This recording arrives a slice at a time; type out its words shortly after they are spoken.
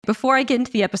Before I get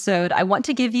into the episode, I want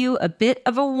to give you a bit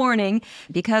of a warning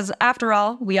because, after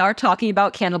all, we are talking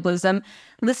about cannibalism.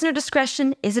 Listener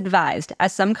discretion is advised,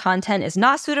 as some content is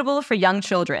not suitable for young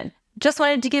children. Just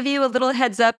wanted to give you a little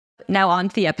heads up. Now on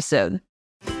to the episode.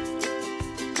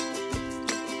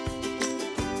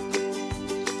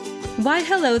 Why,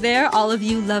 hello there, all of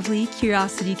you lovely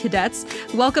Curiosity Cadets.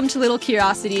 Welcome to Little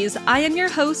Curiosities. I am your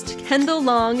host, Kendall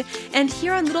Long, and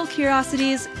here on Little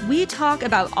Curiosities, we talk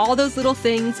about all those little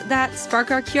things that spark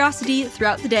our curiosity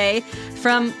throughout the day,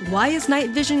 from why is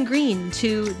night vision green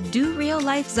to do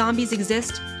real-life zombies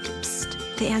exist?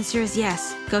 Psst, the answer is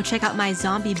yes. Go check out my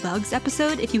Zombie Bugs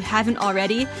episode if you haven't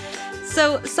already.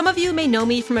 So, some of you may know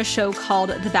me from a show called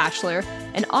The Bachelor,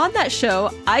 and on that show,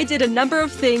 I did a number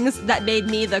of things that made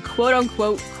me the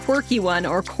quote-unquote quirky one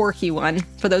or quirky one.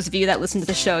 For those of you that listen to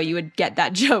the show, you would get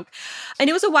that joke. And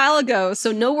it was a while ago,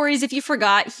 so no worries if you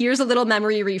forgot. Here's a little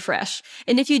memory refresh.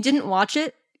 And if you didn't watch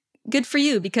it, good for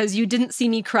you, because you didn't see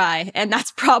me cry, and that's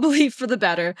probably for the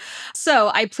better. So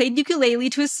I played ukulele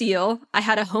to a seal. I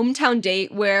had a hometown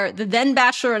date where the then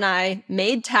bachelor and I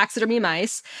made taxidermy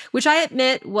mice, which I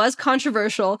admit was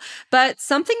controversial, but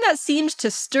something that seemed to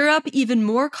stir up even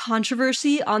more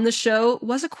controversy on the show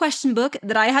was a question book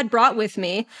that I had brought with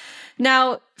me.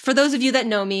 Now, for those of you that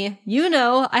know me, you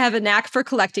know I have a knack for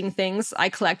collecting things. I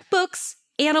collect books,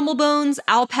 animal bones,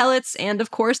 owl pellets, and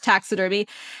of course taxidermy,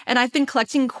 and I've been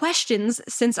collecting questions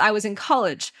since I was in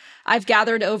college. I've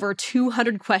gathered over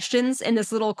 200 questions in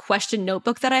this little question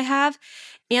notebook that I have,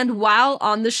 and while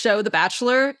on the show The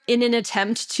Bachelor, in an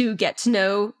attempt to get to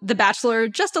know The Bachelor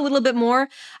just a little bit more,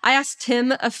 I asked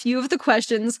him a few of the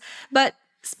questions, but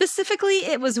specifically,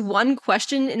 it was one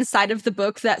question inside of the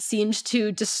book that seemed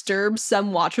to disturb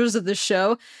some watchers of the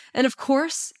show, and of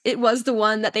course, it was the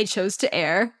one that they chose to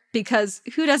air, because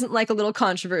who doesn't like a little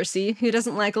controversy? Who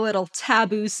doesn't like a little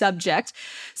taboo subject?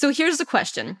 So here's the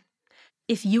question.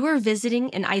 If you were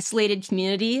visiting an isolated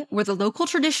community where the local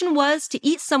tradition was to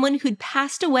eat someone who'd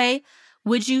passed away,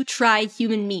 would you try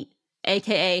human meat?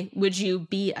 AKA, would you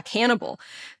be a cannibal?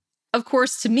 Of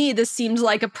course, to me, this seemed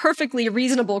like a perfectly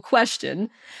reasonable question,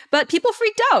 but people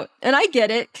freaked out, and I get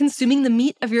it. Consuming the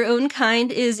meat of your own kind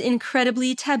is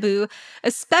incredibly taboo,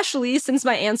 especially since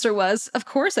my answer was, of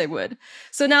course I would.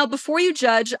 So now, before you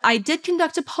judge, I did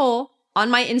conduct a poll on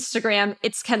my Instagram,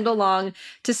 it's Kendall Long,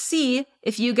 to see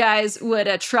if you guys would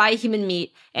try human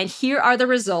meat, and here are the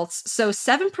results. So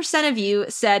 7% of you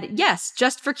said yes,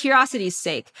 just for curiosity's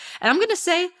sake, and I'm gonna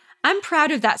say, I'm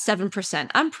proud of that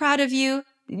 7%. I'm proud of you.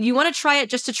 You want to try it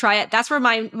just to try it. That's where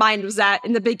my mind was at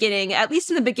in the beginning, at least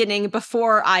in the beginning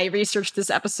before I researched this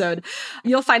episode.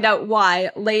 You'll find out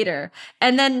why later.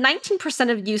 And then 19%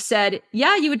 of you said,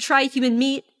 yeah, you would try human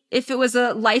meat if it was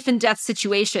a life and death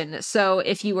situation. So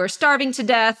if you were starving to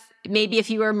death, maybe if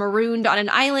you were marooned on an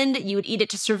island, you would eat it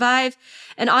to survive.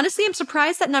 And honestly, I'm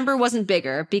surprised that number wasn't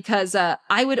bigger because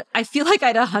I feel like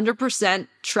I'd 100%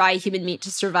 try human meat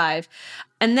to survive.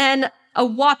 And then a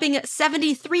whopping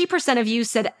 73% of you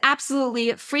said absolutely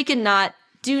freaking not.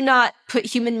 Do not put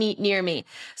human meat near me.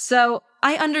 So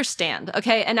I understand,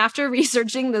 okay? And after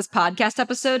researching this podcast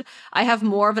episode, I have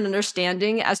more of an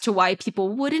understanding as to why people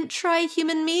wouldn't try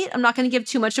human meat. I'm not going to give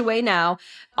too much away now.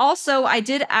 Also, I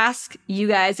did ask you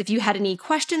guys if you had any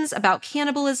questions about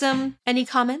cannibalism, any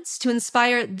comments to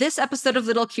inspire this episode of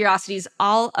Little Curiosities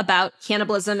all about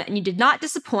cannibalism, and you did not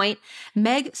disappoint.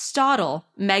 Meg Stottle,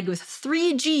 Meg with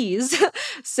 3 G's,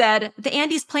 said, the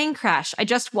Andes plane crash. I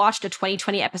just watched a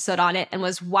 2020 episode on it and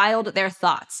was wild their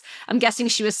thoughts. I'm guessing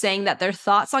she was saying that their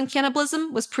thoughts on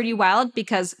cannibalism was pretty wild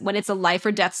because when it's a life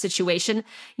or death situation,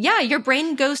 yeah, your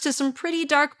brain goes to some pretty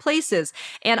dark places.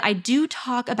 And I do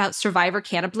talk about survivor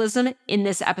cannibalism in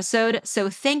this episode. So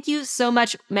thank you so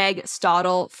much, Meg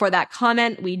Stottle, for that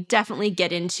comment. We definitely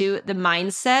get into the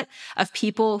mindset of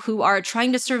people who are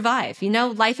trying to survive,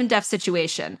 life and death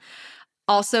situation.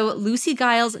 Also, Lucy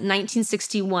Giles,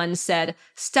 1961, said,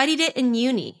 studied it in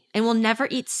uni and will never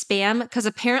eat Spam because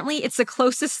apparently it's the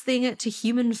closest thing to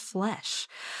human flesh.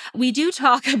 We do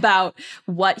talk about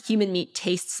what human meat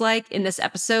tastes like in this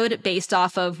episode based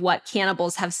off of what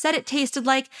cannibals have said it tasted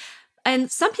like.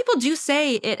 And some people do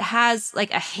say it has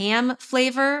like a ham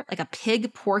flavor, like a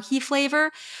pig porky flavor.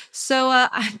 So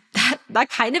that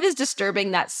kind of is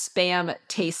disturbing that Spam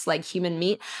tastes like human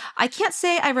meat. I can't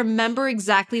say I remember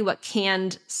exactly what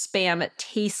canned Spam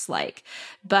tastes like.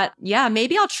 But yeah,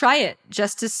 maybe I'll try it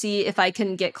just to see if I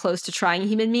can get close to trying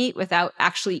human meat without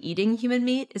actually eating human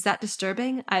meat. Is that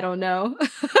disturbing? I don't know.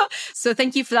 So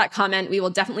thank you for that comment. We will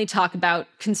definitely talk about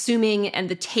consuming and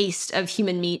the taste of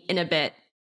human meat in a bit.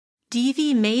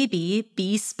 DV Maybe,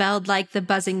 bee spelled like the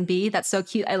buzzing bee, that's so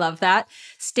cute, I love that,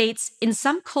 states, in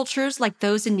some cultures like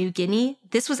those in New Guinea,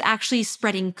 this was actually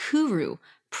spreading kuru,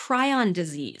 prion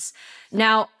disease.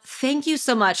 Now, thank you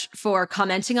so much for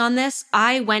commenting on this.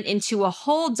 I went into a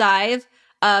whole dive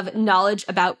of knowledge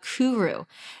about kuru.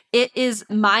 It is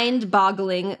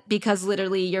mind-boggling because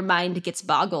literally your mind gets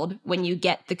boggled when you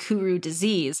get the kuru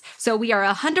disease. So we are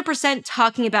 100%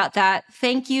 talking about that.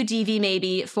 Thank you, DV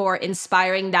Maybe, for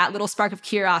inspiring that little spark of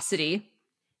curiosity.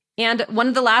 And one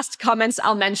of the last comments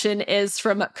I'll mention is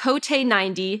from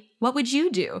Cote90. What would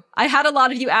you do? I had a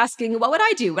lot of you asking, what would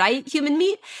I do? Would I eat human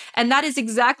meat? And that is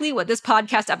exactly what this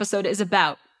podcast episode is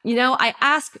about. You know, I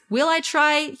ask, will I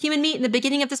try human meat in the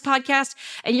beginning of this podcast?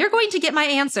 And you're going to get my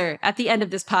answer at the end of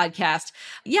this podcast.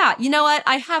 Yeah, you know what?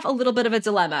 I have a little bit of a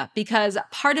dilemma because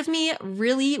part of me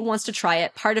really wants to try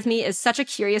it. Part of me is such a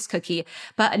curious cookie.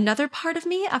 But another part of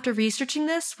me, after researching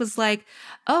this, was like,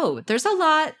 oh, there's a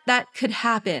lot that could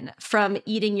happen from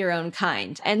eating your own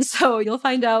kind. And so you'll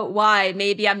find out why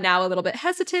maybe I'm now a little bit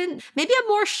hesitant. Maybe I'm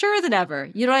more sure than ever.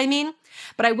 You know what I mean?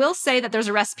 But I will say that there's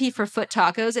a recipe for foot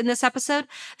tacos in this episode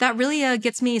that really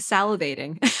gets me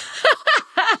salivating.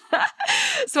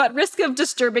 So at risk of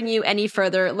disturbing you any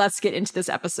further, let's get into this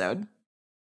episode.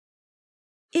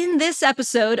 In this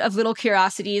episode of Little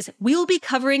Curiosities, we will be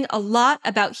covering a lot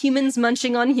about humans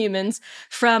munching on humans,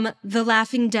 from the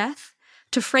laughing death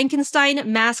to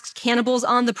Frankenstein masked cannibals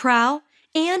on the prowl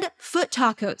and foot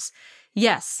tacos.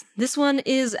 Yes, this one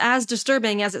is as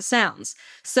disturbing as it sounds.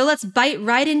 So let's bite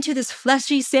right into this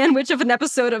fleshy sandwich of an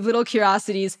episode of Little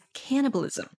Curiosities,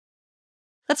 cannibalism.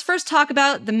 Let's first talk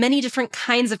about the many different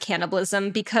kinds of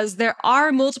cannibalism, because there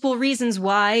are multiple reasons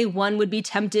why one would be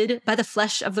tempted by the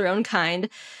flesh of their own kind.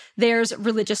 There's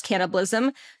religious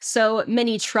cannibalism, so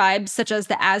many tribes such as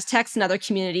the Aztecs and other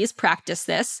communities practice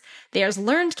this. There's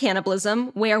learned cannibalism,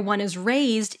 where one is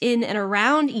raised in and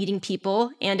around eating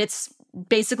people, and it's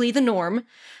basically the norm.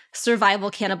 Survival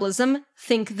cannibalism,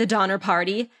 think the Donner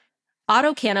Party.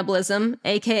 Autocannibalism,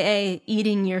 aka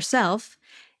eating yourself.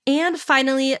 And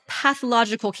finally,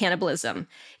 pathological cannibalism.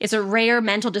 It's a rare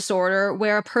mental disorder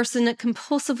where a person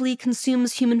compulsively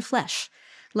consumes human flesh,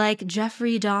 like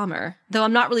Jeffrey Dahmer. Though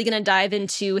I'm not really going to dive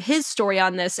into his story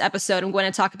on this episode. I'm going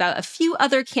to talk about a few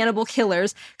other cannibal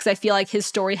killers because I feel like his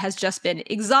story has just been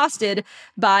exhausted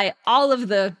by all of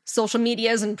the social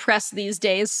medias and press these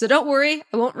days. So don't worry,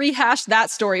 I won't rehash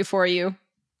that story for you.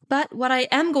 But what I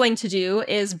am going to do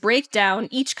is break down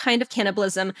each kind of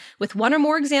cannibalism with one or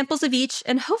more examples of each,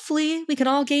 and hopefully we can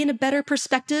all gain a better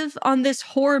perspective on this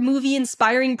horror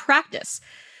movie-inspiring practice.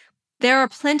 There are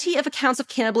plenty of accounts of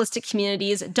cannibalistic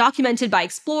communities documented by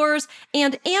explorers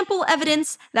and ample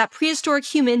evidence that prehistoric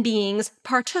human beings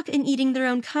partook in eating their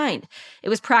own kind. It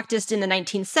was practiced in the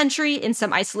 19th century in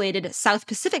some isolated South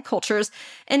Pacific cultures,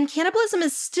 and cannibalism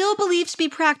is still believed to be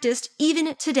practiced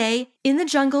even today in the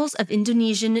jungles of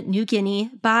Indonesian New Guinea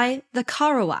by the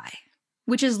Karawai,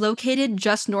 which is located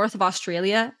just north of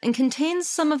Australia and contains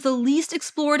some of the least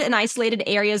explored and isolated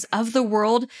areas of the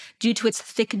world due to its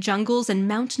thick jungles and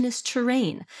mountainous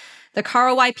terrain. The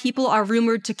Karawai people are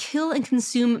rumored to kill and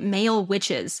consume male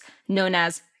witches, known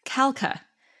as kalka.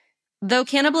 Though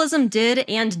cannibalism did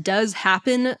and does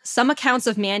happen, some accounts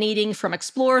of man-eating from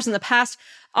explorers in the past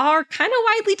are kind of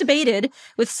widely debated,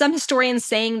 with some historians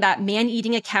saying that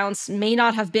man-eating accounts may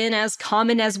not have been as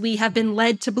common as we have been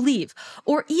led to believe,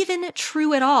 or even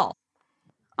true at all.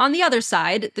 On the other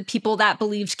side, the people that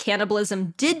believed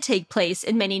cannibalism did take place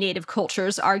in many native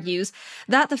cultures argues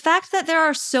that the fact that there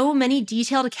are so many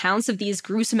detailed accounts of these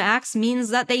gruesome acts means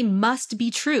that they must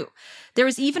be true. There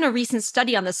was even a recent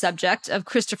study on the subject of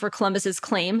Christopher Columbus's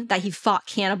claim that he fought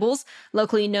cannibals,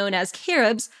 locally known as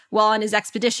Caribs, while on his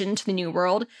expedition to the New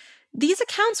World. These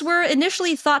accounts were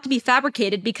initially thought to be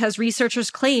fabricated because researchers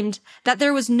claimed that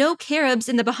there was no Caribs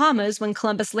in the Bahamas when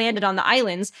Columbus landed on the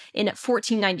islands in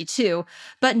 1492,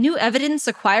 but new evidence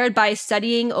acquired by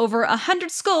studying over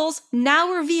 100 skulls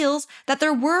now reveals that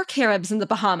there were Caribs in the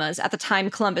Bahamas at the time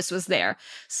Columbus was there.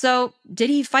 So, did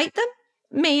he fight them?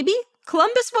 Maybe.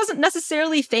 Columbus wasn't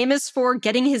necessarily famous for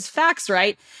getting his facts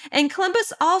right, and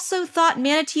Columbus also thought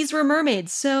manatees were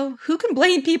mermaids, so who can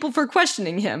blame people for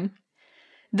questioning him?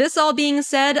 This all being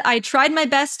said, I tried my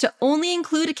best to only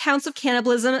include accounts of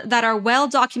cannibalism that are well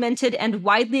documented and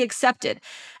widely accepted.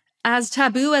 As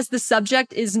taboo as the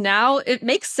subject is now, it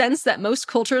makes sense that most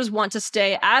cultures want to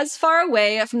stay as far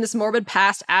away from this morbid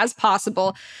past as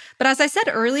possible. But as I said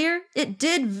earlier, it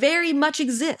did very much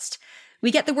exist.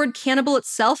 We get the word cannibal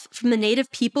itself from the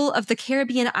native people of the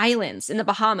Caribbean islands in the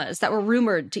Bahamas that were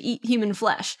rumored to eat human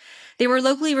flesh. They were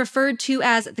locally referred to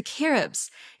as the Caribs.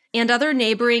 and other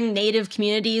neighboring native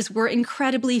communities were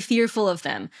incredibly fearful of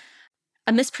them.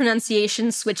 A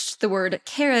mispronunciation switched the word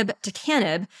Carib to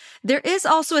Cannib. There is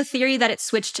also a theory that it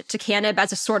switched to Cannib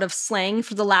as a sort of slang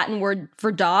for the Latin word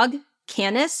for dog,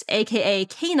 canis, aka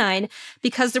canine,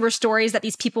 because there were stories that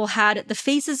these people had the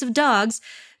faces of dogs.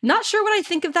 Not sure what I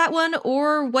think of that one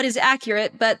or what is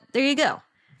accurate, but there you go.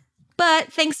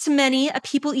 But thanks to many a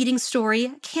people-eating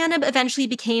story, cannib eventually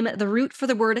became the root for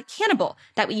the word cannibal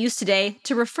that we use today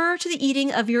to refer to the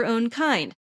eating of your own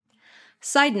kind.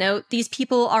 Side note, these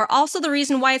people are also the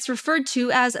reason why it's referred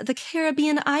to as the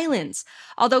Caribbean Islands.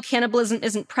 Although cannibalism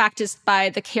isn't practiced by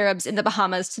the Caribs in the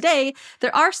Bahamas today,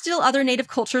 there are still other native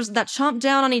cultures that chomp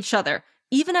down on each other,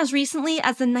 even as recently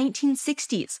as the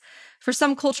 1960s. For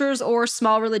some cultures or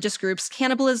small religious groups,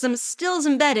 cannibalism still is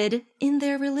embedded in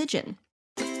their religion.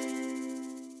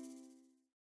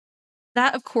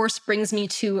 That, of course, brings me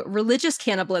to religious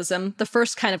cannibalism, the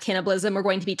first kind of cannibalism we're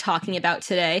going to be talking about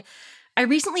today. I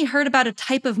recently heard about a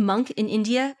type of monk in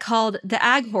India called the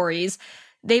Aghoris.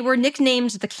 They were nicknamed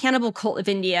the cannibal cult of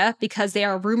India because they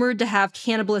are rumored to have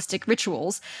cannibalistic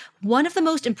rituals. One of the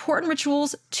most important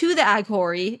rituals to the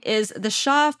Aghori is the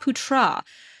Shav Putra.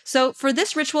 So for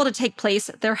this ritual to take place,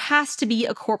 there has to be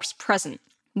a corpse present,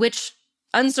 which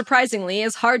unsurprisingly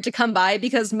is hard to come by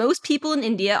because most people in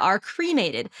India are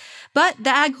cremated. But the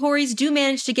Aghoris do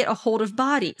manage to get a hold of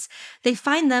bodies. They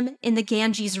find them in the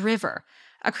Ganges River.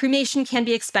 A cremation can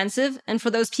be expensive, and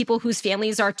for those people whose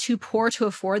families are too poor to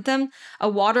afford them, a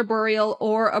water burial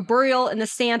or a burial in the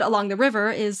sand along the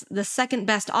river is the second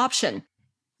best option.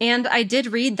 And I did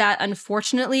read that,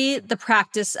 unfortunately, the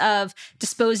practice of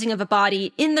disposing of a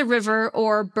body in the river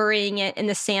or burying it in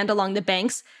the sand along the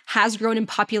banks has grown in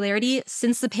popularity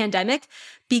since the pandemic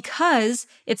because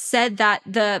it's said that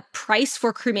the price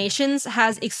for cremations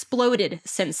has exploded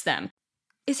since then.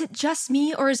 Is it just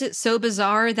me, or is it so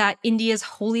bizarre that India's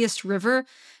holiest river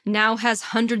now has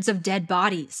hundreds of dead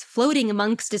bodies floating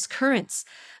amongst its currents?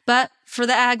 But for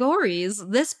the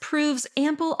Aghoris, this proves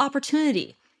ample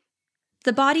opportunity.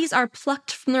 The bodies are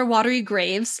plucked from their watery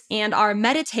graves and are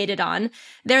meditated on.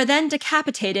 They're then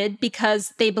decapitated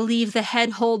because they believe the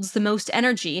head holds the most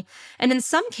energy, and in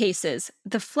some cases,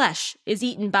 the flesh is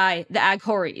eaten by the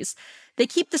Aghoris. They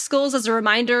keep the skulls as a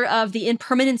reminder of the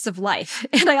impermanence of life,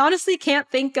 and I honestly can't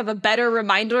think of a better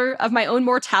reminder of my own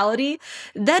mortality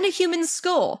than a human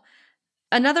skull.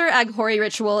 Another Aghori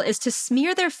ritual is to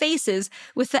smear their faces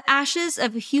with the ashes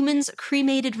of humans'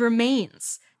 cremated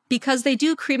remains, because they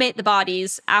do cremate the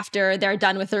bodies after they're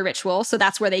done with their ritual, so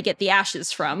that's where they get the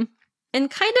ashes from. And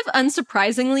kind of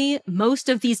unsurprisingly, most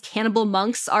of these cannibal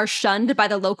monks are shunned by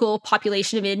the local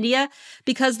population of India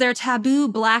because they're taboo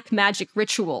black magic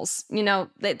rituals. You know,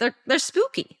 they're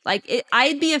spooky.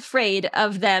 I'd be afraid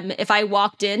of them if I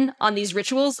walked in on these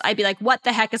rituals. I'd be like, what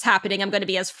the heck is happening? I'm going to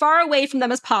be as far away from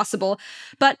them as possible.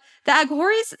 But the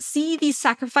Aghoris see these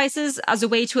sacrifices as a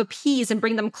way to appease and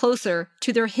bring them closer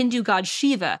to their Hindu god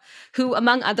Shiva, who,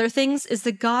 among other things, is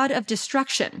the god of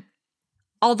destruction.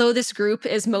 Although this group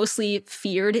is mostly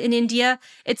feared in India,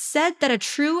 it's said that a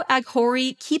true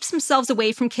Aghori keeps themselves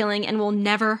away from killing and will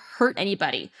never hurt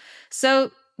anybody. So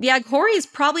the Aghori is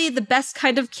probably the best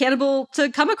kind of cannibal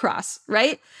to come across,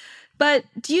 right? But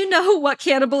do you know what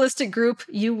cannibalistic group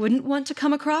you wouldn't want to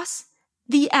come across?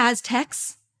 The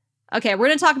Aztecs. Okay, we're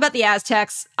going to talk about the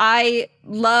Aztecs. I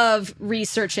love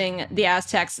researching the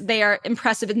Aztecs. They are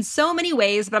impressive in so many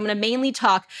ways, but I'm going to mainly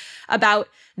talk about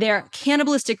their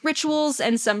cannibalistic rituals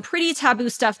and some pretty taboo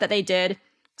stuff that they did.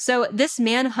 So this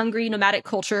man-hungry nomadic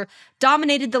culture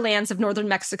dominated the lands of northern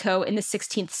Mexico in the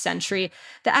 16th century.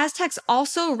 The Aztecs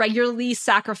also regularly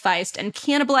sacrificed and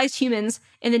cannibalized humans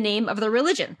in the name of their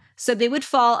religion. So they would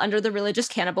fall under the religious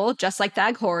cannibal, just like the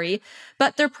Aghori,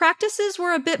 but their practices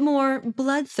were a bit more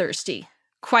bloodthirsty.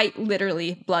 Quite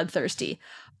literally bloodthirsty.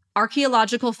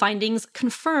 Archaeological findings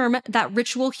confirm that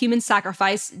ritual human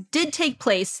sacrifice did take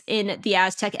place in the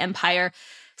Aztec Empire,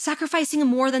 sacrificing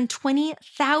more than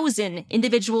 20,000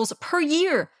 individuals per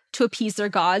year to appease their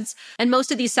gods. And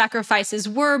most of these sacrifices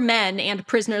were men and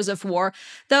prisoners of war,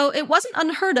 though it wasn't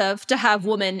unheard of to have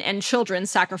women and children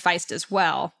sacrificed as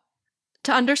well.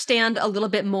 To understand a little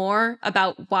bit more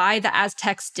about why the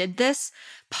Aztecs did this,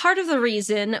 part of the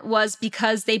reason was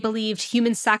because they believed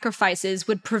human sacrifices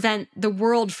would prevent the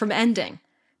world from ending.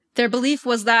 Their belief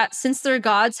was that since their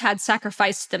gods had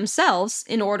sacrificed themselves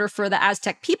in order for the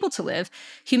Aztec people to live,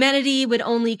 humanity would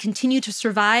only continue to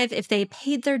survive if they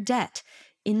paid their debt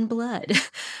in blood.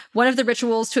 One of the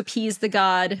rituals to appease the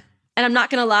god, and I'm not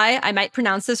going to lie, I might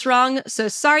pronounce this wrong, so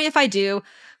sorry if I do,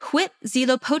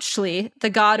 Huitzilopochtli, the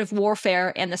god of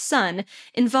warfare and the sun,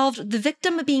 involved the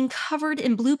victim being covered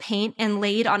in blue paint and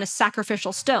laid on a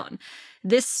sacrificial stone.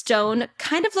 This stone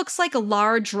kind of looks like a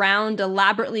large, round,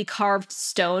 elaborately carved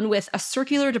stone with a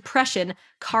circular depression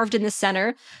carved in the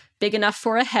center, big enough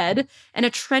for a head, and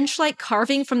a trench-like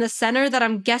carving from the center that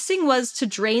I'm guessing was to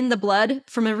drain the blood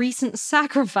from a recent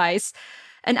sacrifice.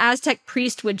 An Aztec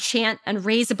priest would chant and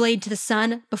raise a blade to the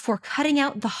sun before cutting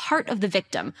out the heart of the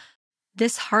victim.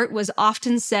 This heart was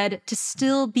often said to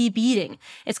still be beating.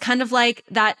 It's kind of like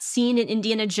that scene in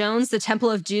Indiana Jones, The Temple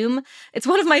of Doom. It's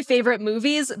one of my favorite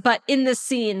movies, but in this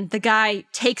scene, the guy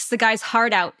takes the guy's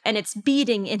heart out and it's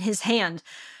beating in his hand.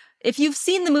 If you've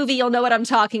seen the movie, you'll know what I'm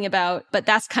talking about, but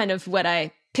that's kind of what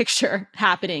I picture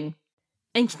happening.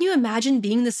 And can you imagine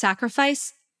being the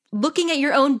sacrifice? Looking at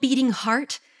your own beating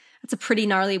heart? That's a pretty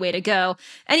gnarly way to go.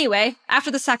 Anyway, after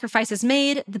the sacrifice is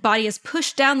made, the body is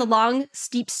pushed down the long,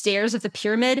 steep stairs of the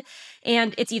pyramid,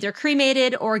 and it's either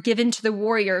cremated or given to the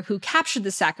warrior who captured the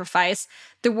sacrifice.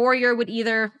 The warrior would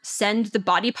either send the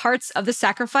body parts of the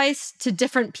sacrifice to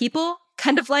different people,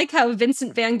 kind of like how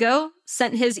Vincent van Gogh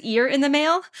sent his ear in the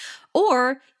mail,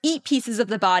 or eat pieces of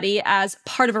the body as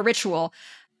part of a ritual.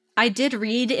 I did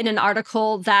read in an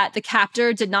article that the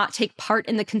captor did not take part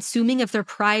in the consuming of their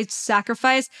prized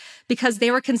sacrifice because they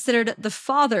were considered the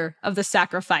father of the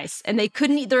sacrifice, and they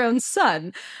couldn't eat their own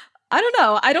son. I don't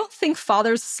know, I don't think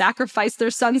fathers sacrifice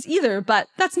their sons either, but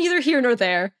that's neither here nor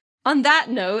there. On that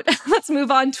note, let's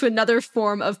move on to another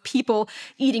form of people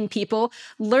eating people,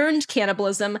 learned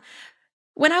cannibalism.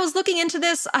 When I was looking into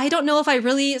this, I don't know if I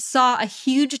really saw a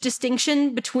huge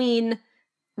distinction between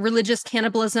religious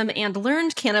cannibalism and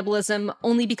learned cannibalism,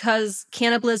 only because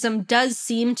cannibalism does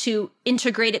seem to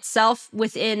integrate itself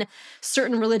within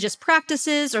certain religious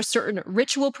practices or certain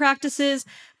ritual practices,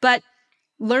 but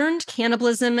learned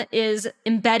cannibalism is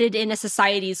embedded in a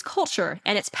society's culture,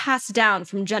 and it's passed down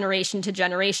from generation to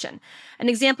generation. An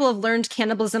example of learned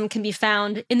cannibalism can be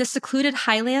found in the secluded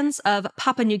highlands of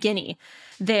Papua New Guinea.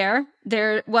 There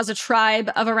was a tribe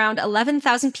of around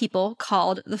 11,000 people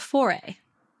called the Foray.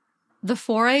 The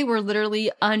Foray were literally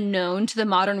unknown to the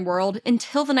modern world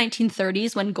until the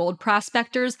 1930s when gold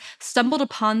prospectors stumbled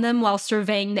upon them while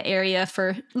surveying the area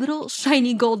for little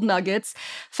shiny gold nuggets.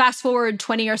 Fast forward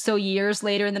 20 or so years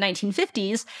later in the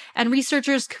 1950s, and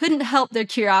researchers couldn't help their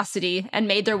curiosity and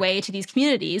made their way to these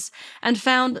communities and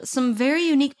found some very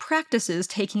unique practices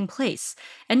taking place.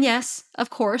 And yes,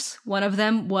 of course, one of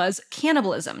them was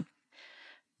cannibalism.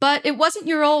 But it wasn't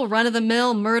your old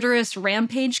run-of-the-mill murderous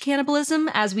rampage cannibalism,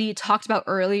 as we talked about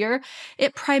earlier.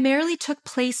 It primarily took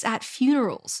place at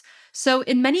funerals. So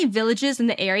in many villages in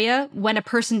the area, when a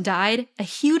person died, a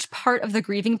huge part of the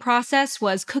grieving process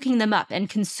was cooking them up and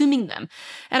consuming them.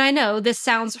 And I know this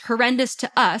sounds horrendous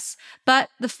to us, but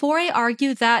the Foray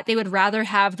argue that they would rather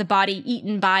have the body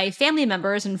eaten by family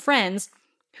members and friends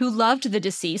who loved the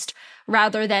deceased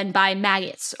rather than by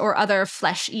maggots or other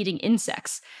flesh-eating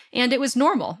insects. And it was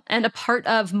normal and a part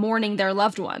of mourning their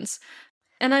loved ones.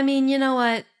 And I mean, you know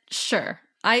what? Sure,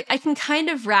 I can kind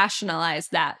of rationalize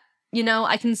that. You know,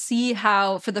 I can see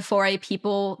how for the Foray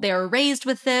people, they were raised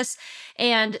with this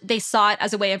and they saw it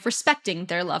as a way of respecting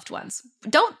their loved ones.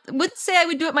 Wouldn't say I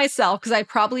would do it myself because I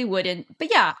probably wouldn't,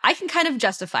 but yeah, I can kind of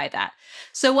justify that.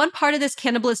 So one part of this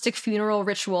cannibalistic funeral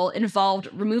ritual involved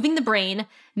removing the brain,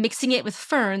 mixing it with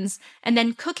ferns, and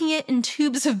then cooking it in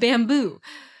tubes of bamboo.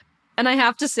 And I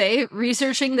have to say,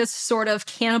 researching this sort of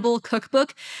cannibal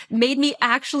cookbook made me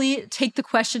actually take the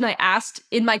question I asked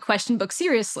in my question book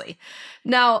seriously.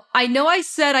 Now, I know I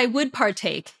said I would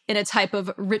partake in a type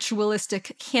of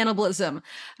ritualistic cannibalism,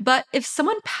 but if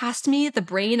someone passed me the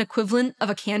brain equivalent of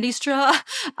a candy straw,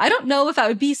 I don't know if I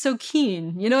would be so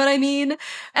keen, you know what I mean?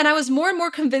 And I was more and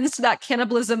more convinced that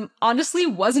cannibalism honestly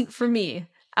wasn't for me.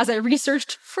 As I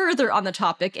researched further on the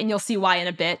topic, and you'll see why in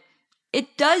a bit,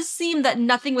 it does seem that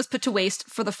nothing was put to waste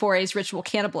for the Foray's ritual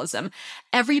cannibalism.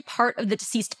 Every part of the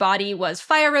deceased body was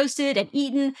fire roasted and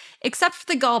eaten, except for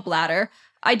the gallbladder.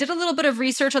 I did a little bit of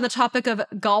research on the topic of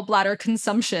gallbladder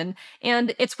consumption,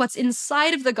 and it's what's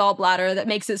inside of the gallbladder that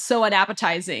makes it so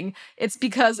unappetizing. It's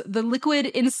because the liquid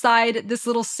inside this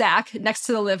little sac next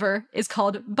to the liver is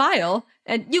called bile,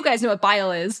 and you guys know what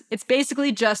bile is. It's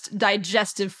basically just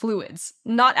digestive fluids,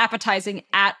 not appetizing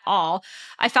at all.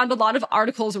 I found a lot of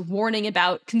articles warning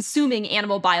about consuming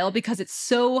animal bile because it's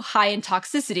so high in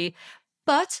toxicity.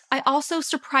 But I also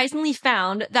surprisingly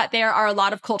found that there are a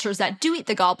lot of cultures that do eat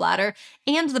the gallbladder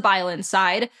and the bile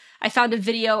inside. I found a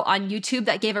video on YouTube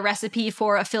that gave a recipe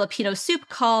for a Filipino soup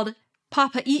called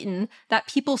papaitan that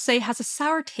people say has a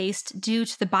sour taste due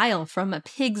to the bile from a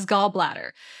pig's gallbladder.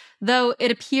 Though it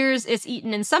appears it's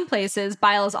eaten in some places,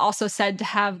 bile is also said to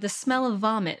have the smell of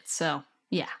vomit, so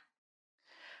yeah.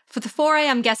 For the foray,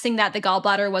 I'm guessing that the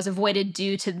gallbladder was avoided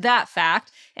due to that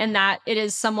fact, and that it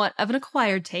is somewhat of an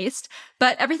acquired taste,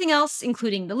 but everything else,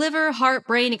 including the liver, heart,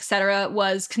 brain, etc.,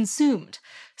 was consumed.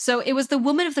 So it was the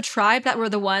women of the tribe that were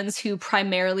the ones who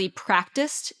primarily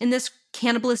practiced in this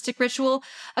cannibalistic ritual.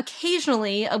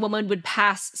 Occasionally, a woman would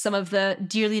pass some of the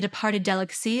dearly departed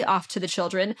delicacy off to the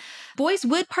children. Boys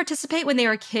would participate when they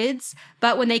were kids,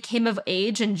 but when they came of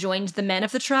age and joined the men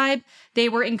of the tribe, they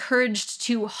were encouraged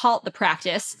to halt the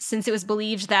practice, since it was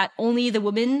believed that only the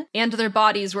women and their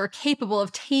bodies were capable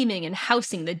of taming and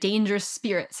housing the dangerous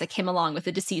spirits that came along with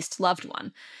the deceased loved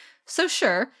one. So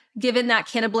sure, given that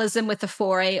cannibalism with the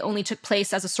foray only took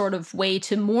place as a sort of way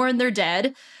to mourn their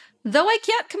dead, though I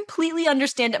can't completely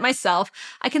understand it myself,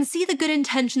 I can see the good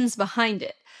intentions behind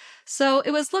it. So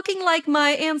it was looking like my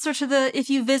answer to the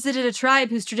if you visited a tribe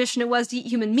whose tradition it was to eat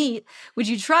human meat, would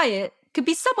you try it, could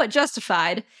be somewhat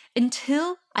justified,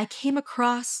 until I came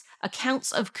across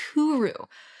accounts of kuru.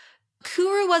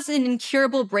 Kuru was an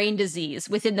incurable brain disease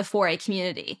within the foray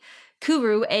community.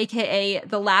 Kuru, aka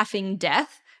the laughing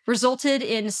death, resulted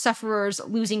in sufferers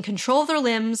losing control of their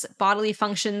limbs, bodily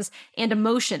functions, and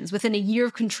emotions within a year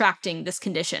of contracting this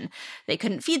condition. They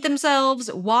couldn't feed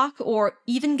themselves, walk, or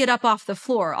even get up off the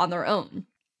floor on their own.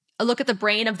 A look at the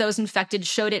brain of those infected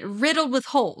showed it riddled with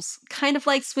holes, kind of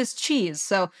like Swiss cheese,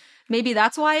 so maybe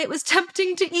that's why it was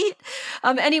tempting to eat.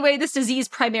 Anyway, this disease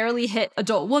primarily hit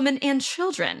adult women and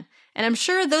children. And I'm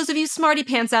sure those of you smarty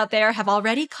pants out there have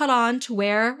already caught on to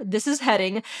where this is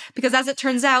heading, because as it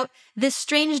turns out, this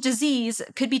strange disease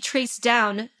could be traced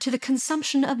down to the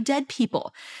consumption of dead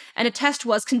people. And a test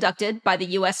was conducted by the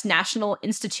U.S. National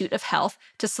Institute of Health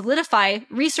to solidify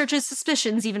researchers'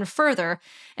 suspicions even further.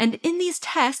 And in these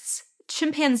tests,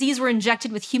 chimpanzees were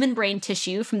injected with human brain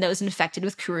tissue from those infected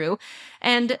with kuru,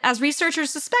 and as researchers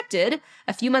suspected,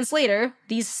 a few months later,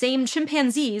 these same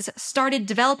chimpanzees started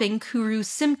developing kuru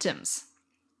symptoms.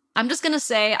 I'm just gonna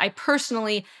say I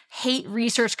personally hate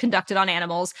research conducted on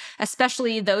animals,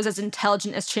 especially those as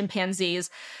intelligent as chimpanzees.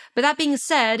 But that being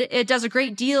said, it does a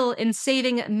great deal in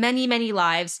saving many, many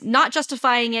lives, not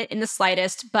justifying it in the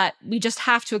slightest, but we just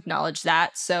have to acknowledge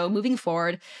that, so moving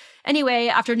forward. Anyway,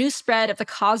 after news spread of the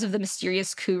cause of the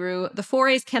mysterious kuru, the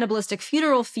foray's cannibalistic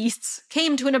funeral feasts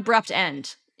came to an abrupt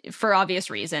end, for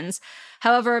obvious reasons.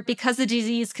 However, because the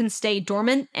disease can stay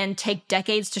dormant and take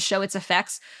decades to show its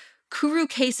effects, kuru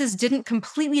cases didn't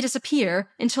completely disappear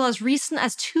until as recent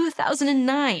as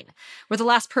 2009, where the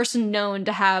last person known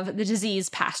to have the disease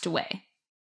passed away.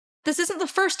 This isn't the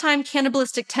first time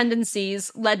cannibalistic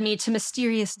tendencies led me to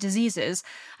mysterious diseases.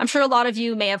 I'm sure a lot of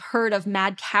you may have heard of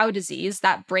mad cow disease,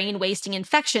 that brain-wasting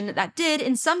infection that did,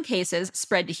 in some cases,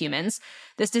 spread to humans.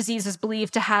 This disease is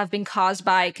believed to have been caused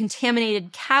by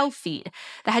contaminated cow feed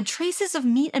that had traces of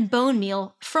meat and bone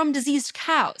meal from diseased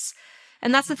cows.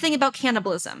 And that's the thing about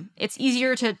cannibalism. It's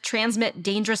easier to transmit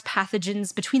dangerous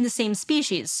pathogens between the same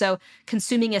species, so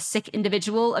consuming a sick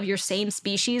individual of your same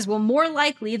species will more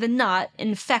likely than not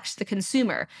infect the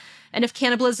consumer. And if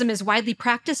cannibalism is widely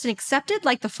practiced and accepted,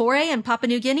 like the foray in Papua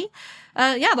New Guinea,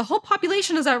 the whole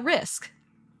population is at risk.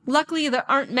 Luckily, there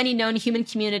aren't many known human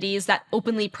communities that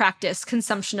openly practice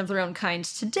consumption of their own kind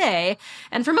today,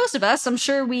 and for most of us, I'm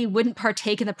sure we wouldn't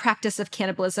partake in the practice of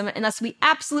cannibalism unless we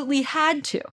absolutely had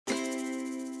to.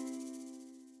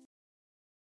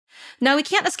 Now, we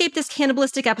can't escape this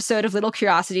cannibalistic episode of Little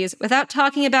Curiosities without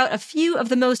talking about a few of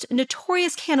the most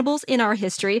notorious cannibals in our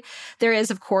history. There is,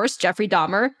 of course, Jeffrey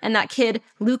Dahmer, and that kid,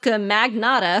 Luca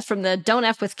Magnotta from the Don't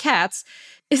F With Cats.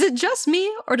 Is it just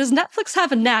me, or does Netflix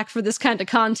have a knack for this kind of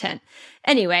content?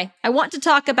 Anyway, I want to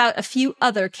talk about a few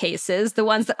other cases, the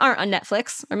ones that aren't on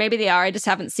Netflix, or maybe they are, I just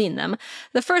haven't seen them.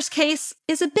 The first case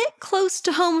is a bit close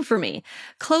to home for me.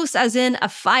 Close as in a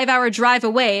 5-hour drive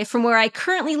away from where I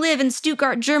currently live in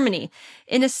Stuttgart, Germany,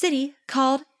 in a city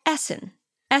called Essen.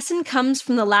 Essen comes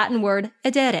from the Latin word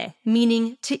edere,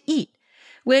 meaning to eat,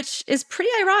 which is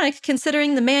pretty ironic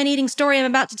considering the man-eating story I'm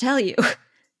about to tell you.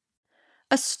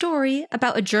 A story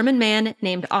about a German man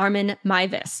named Armin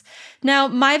Meiwes. Now,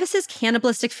 Meiwes'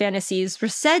 cannibalistic fantasies were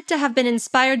said to have been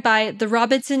inspired by the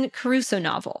Robinson Crusoe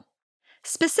novel.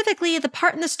 Specifically, the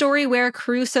part in the story where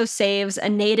Crusoe saves a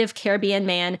native Caribbean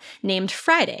man named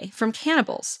Friday from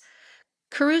cannibals.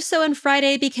 Crusoe and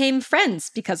Friday became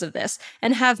friends because of this,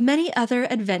 and have many other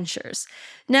adventures.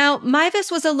 Now,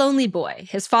 Meiwes was a lonely boy.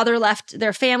 His father left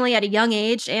their family at a young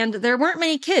age, and there weren't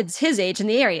many kids his age in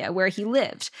the area where he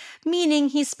lived, meaning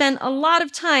he spent a lot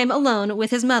of time alone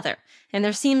with his mother, and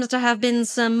there seems to have been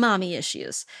some mommy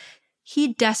issues.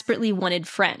 He desperately wanted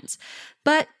friends.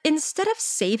 But instead of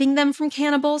saving them from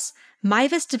cannibals,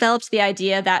 Mivus developed the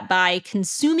idea that by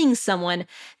consuming someone,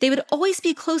 they would always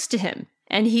be close to him,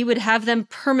 and he would have them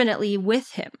permanently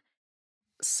with him.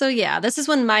 So yeah, this is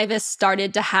when Mivus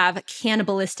started to have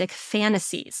cannibalistic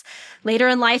fantasies. Later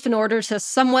in life, in order to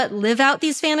somewhat live out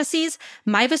these fantasies,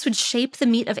 Mivus would shape the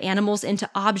meat of animals into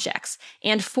objects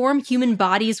and form human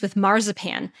bodies with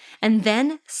marzipan, and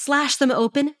then slash them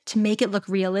open to make it look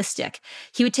realistic.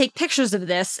 He would take pictures of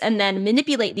this and then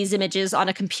manipulate these images on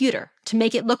a computer to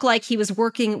make it look like he was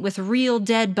working with real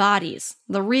dead bodies,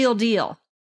 the real deal.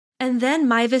 And then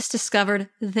Mivus discovered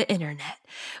the internet,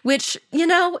 which,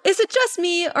 is it just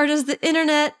me or does the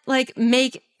internet,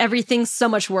 make everything so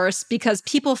much worse because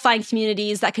people find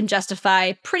communities that can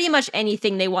justify pretty much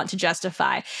anything they want to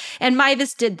justify. And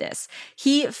Mivus did this.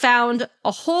 He found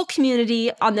a whole community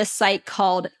on this site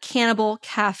called Cannibal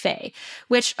Cafe,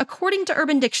 which, according to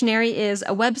Urban Dictionary, is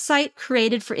a website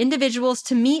created for individuals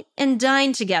to meet and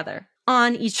dine together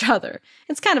on each other.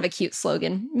 It's kind of a cute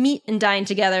slogan. Meet and dine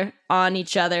together on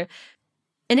each other.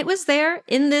 And it was there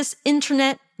in this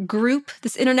internet group,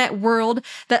 this internet world,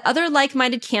 that other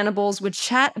like-minded cannibals would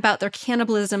chat about their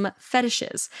cannibalism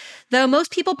fetishes. Though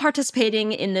most people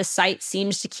participating in this site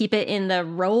seemed to keep it in the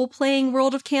role-playing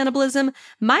world of cannibalism,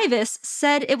 Mivus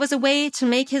said it was a way to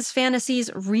make his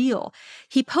fantasies real.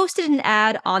 He posted an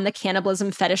ad on the cannibalism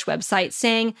fetish website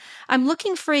saying, "I'm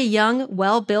looking for a young,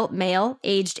 well-built male,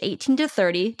 aged 18 to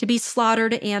 30, to be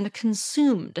slaughtered and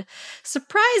consumed."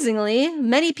 Surprisingly,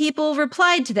 many people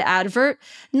replied to the advert.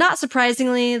 Not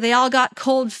surprisingly, they all got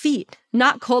cold feet.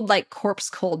 Not cold like corpse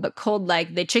cold, but cold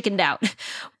like they chickened out.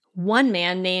 One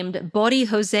man named Bori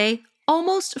Jose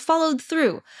almost followed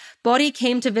through. Bori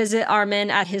came to visit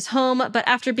Armin at his home, but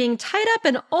after being tied up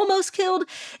and almost killed,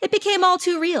 it became all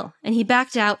too real, and he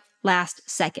backed out last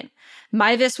second.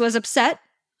 Mivus was upset,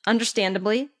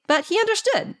 understandably, but he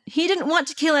understood. He didn't want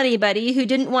to kill anybody who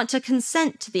didn't want to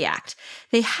consent to the act.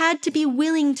 They had to be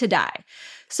willing to die.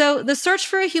 So the search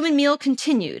for a human meal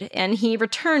continued, and he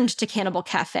returned to Cannibal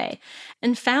Cafe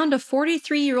and found a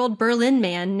 43-year-old Berlin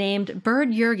man named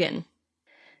Bird Jürgen.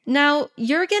 Now,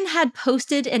 Jürgen had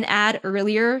posted an ad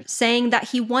earlier saying that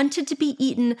he wanted to be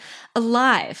eaten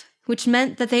alive, which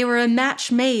meant that they were a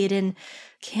match made in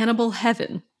cannibal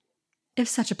heaven. If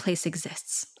such a place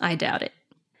exists, I doubt it.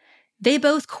 They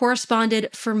both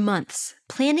corresponded for months,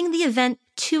 planning the event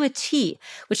to a T,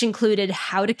 which included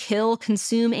how to kill,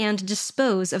 consume, and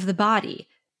dispose of the body.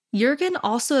 Jürgen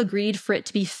also agreed for it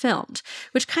to be filmed,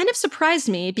 which kind of surprised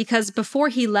me because before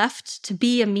he left to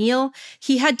be a meal,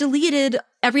 he had deleted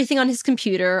everything on his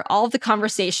computer, all of the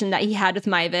conversation that he had with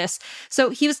Mivus,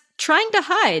 so he was trying to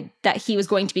hide that he was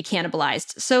going to be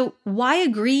cannibalized. So why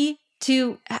agree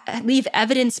to leave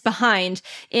evidence behind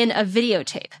in a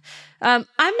videotape? I'm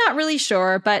not really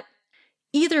sure, but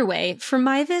either way, for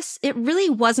Mivus, it really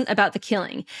wasn't about the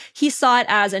killing. He saw it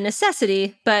as a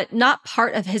necessity, but not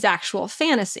part of his actual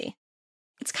fantasy.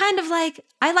 It's kind of like,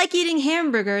 I like eating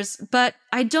hamburgers, but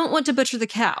I don't want to butcher the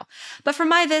cow. But for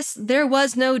Mivus, there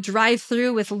was no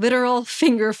drive-thru with literal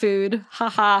finger food.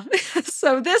 Haha.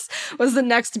 So this was the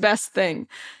next best thing.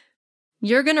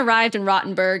 Jürgen arrived in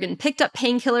Rottenburg and picked up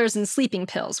painkillers and sleeping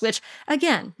pills, which,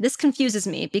 again, this confuses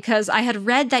me because I had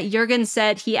read that Jürgen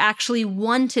said he actually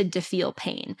wanted to feel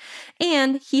pain,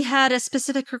 and he had a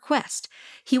specific request.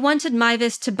 He wanted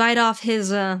Mivus to bite off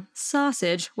his,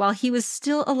 sausage while he was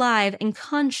still alive and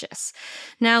conscious.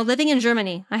 Now, living in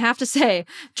Germany, I have to say,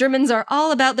 Germans are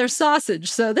all about their sausage,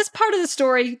 so this part of the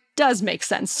story does make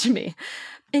sense to me.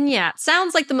 And yeah, it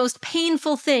sounds like the most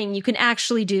painful thing you can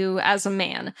actually do as a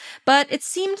man. But it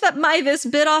seemed that Mivus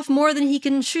bit off more than he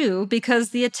can chew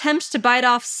because the attempt to bite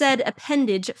off said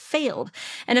appendage failed,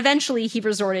 and eventually he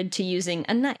resorted to using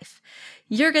a knife.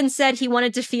 Jürgen said he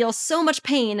wanted to feel so much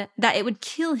pain that it would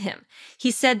kill him. He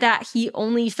said that he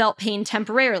only felt pain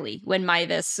temporarily when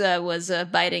Mivus was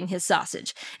biting his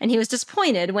sausage, and he was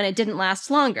disappointed when it didn't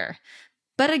last longer.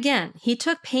 But again, he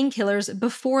took painkillers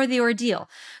before the ordeal,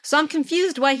 so I'm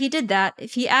confused why he did that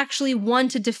if he actually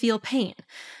wanted to feel pain.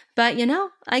 But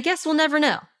I guess we'll never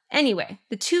know. Anyway,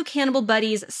 the two cannibal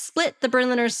buddies split the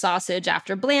Berliner sausage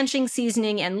after blanching,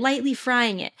 seasoning, and lightly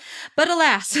frying it. But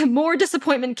alas, more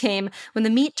disappointment came when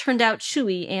the meat turned out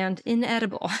chewy and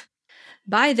inedible.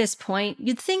 By this point,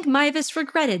 you'd think Mivus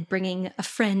regretted bringing a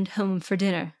friend home for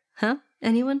dinner. Huh?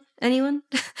 Anyone?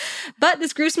 But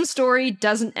this gruesome story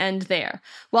doesn't end there.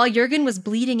 While Jürgen was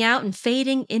bleeding out and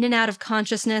fading in and out of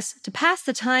consciousness, to pass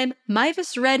the time,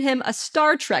 Mivus read him a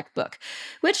Star Trek book,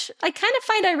 which I kind of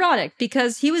find ironic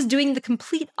because he was doing the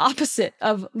complete opposite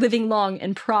of living long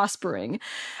and prospering.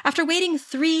 After waiting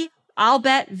 3 I'll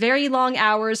bet very long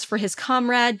hours for his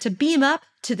comrade to beam up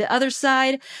to the other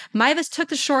side, Mivus took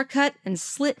the shortcut and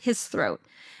slit his throat,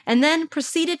 and then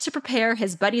proceeded to prepare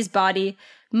his buddy's body,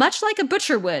 much like a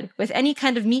butcher would with any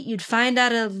kind of meat you'd find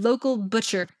at a local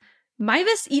butcher.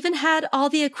 Mivus even had all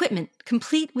the equipment,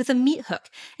 complete with a meat hook,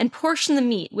 and portioned the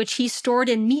meat, which he stored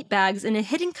in meat bags in a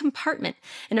hidden compartment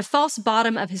in a false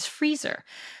bottom of his freezer.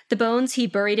 The bones he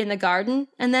buried in the garden,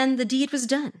 and then the deed was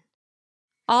done.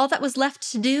 All that was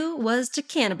left to do was to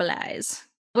cannibalize.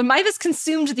 When Mivus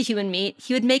consumed the human meat,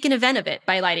 he would make an event of it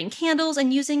by lighting candles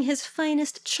and using his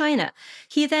finest china.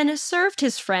 He then served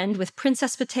his friend with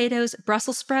princess potatoes,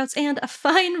 Brussels sprouts, and a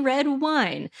fine red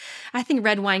wine. I think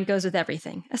red wine goes with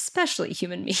everything, especially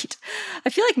human meat. I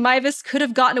feel like Mivus could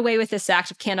have gotten away with this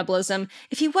act of cannibalism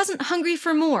if he wasn't hungry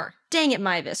for more. Dang it,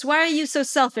 Mivus, why are you so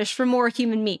selfish for more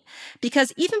human meat?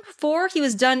 Because even before he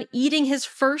was done eating his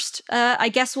first, I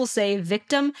guess we'll say,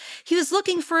 victim, he was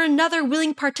looking for another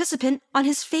willing participant on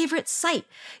his favorite site.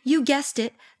 You guessed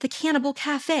it, the Cannibal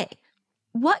Cafe.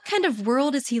 What kind of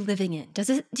world is he living in?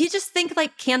 Do you just think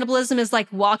like cannibalism is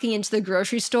like walking into the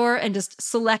grocery store and just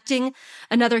selecting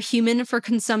another human for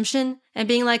consumption and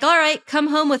being like, all right, come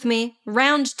home with me,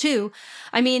 round 2.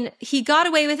 I mean, he got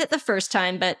away with it the first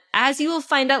time, but as you will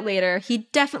find out later, he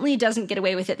definitely doesn't get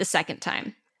away with it the second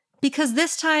time. Because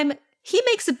this time, he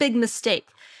makes a big mistake.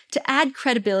 To add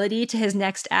credibility to his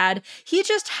next ad, he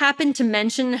just happened to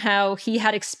mention how he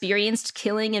had experienced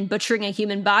killing and butchering a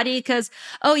human body because,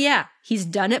 oh yeah, he's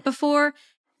done it before.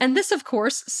 And this, of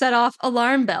course, set off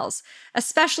alarm bells,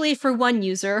 especially for one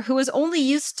user who was only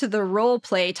used to the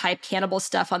role-play type cannibal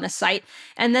stuff on the site,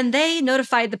 and then they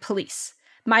notified the police.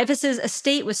 Mivus's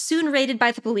estate was soon raided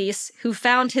by the police, who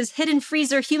found his hidden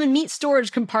freezer human meat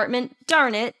storage compartment.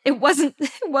 Darn it, it wasn't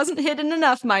hidden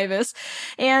enough, Mivus.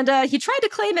 And he tried to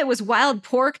claim it was wild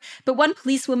pork, but one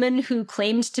policewoman who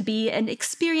claimed to be an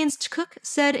experienced cook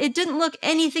said it didn't look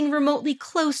anything remotely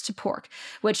close to pork,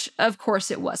 which of course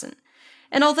it wasn't.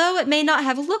 And although it may not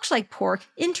have looked like pork,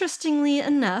 interestingly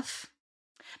enough,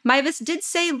 Mivus did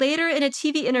say later in a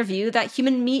TV interview that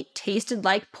human meat tasted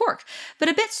like pork, but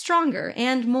a bit stronger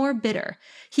and more bitter.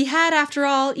 He had, after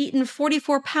all, eaten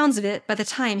 44 pounds of it by the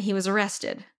time he was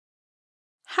arrested.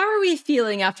 How are we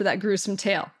feeling after that gruesome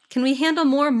tale? Can we handle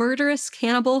more murderous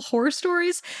cannibal horror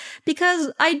stories?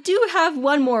 Because I do have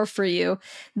one more for you.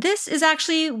 This is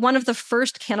actually one of the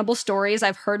first cannibal stories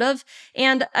I've heard of,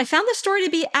 and I found the story to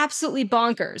be absolutely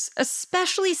bonkers,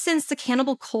 especially since the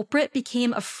cannibal culprit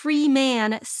became a free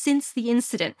man since the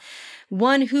incident,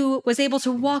 one who was able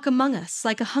to walk among us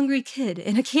like a hungry kid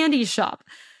in a candy shop.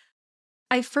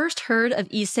 I first heard of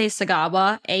Issei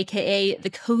Sagawa, aka the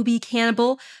Kobe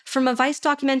Cannibal, from a Vice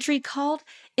documentary called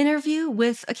Interview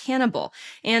with a Cannibal.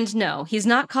 And no, he's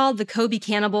not called the Kobe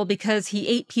Cannibal because he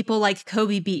ate people like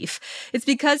Kobe beef. It's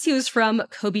because he was from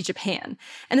Kobe, Japan.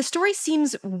 And the story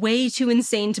seems way too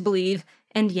insane to believe.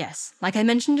 And yes, like I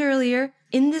mentioned earlier,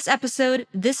 in this episode,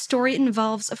 this story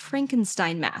involves a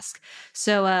Frankenstein mask.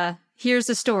 So, here's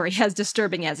the story, as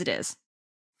disturbing as it is.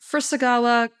 For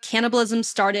Sagawa, cannibalism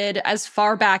started as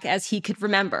far back as he could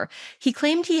remember. He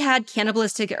claimed he had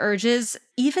cannibalistic urges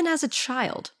even as a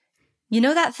child. You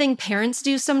know that thing parents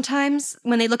do sometimes?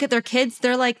 When they look at their kids,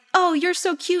 they're like, oh, you're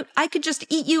so cute, I could just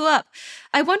eat you up.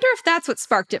 I wonder if that's what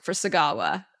sparked it for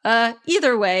Sagawa.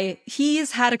 Either way,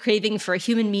 he's had a craving for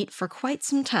human meat for quite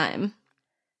some time.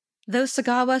 Though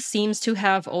Sagawa seems to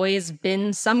have always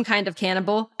been some kind of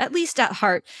cannibal, at least at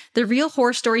heart, the real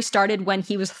horror story started when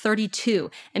he was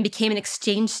 32 and became an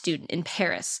exchange student in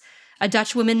Paris. A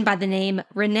Dutch woman by the name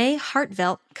Renee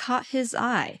Hartvelt caught his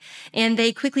eye, and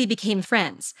they quickly became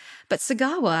friends. But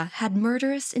Sagawa had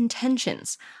murderous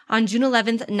intentions. On June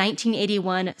 11th,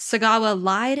 1981, Sagawa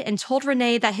lied and told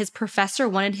Renee that his professor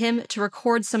wanted him to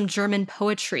record some German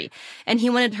poetry, and he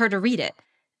wanted her to read it.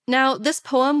 Now, this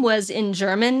poem was in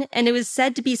German, and it was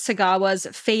said to be Sagawa's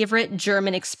favorite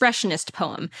German expressionist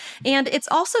poem. And it's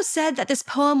also said that this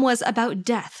poem was about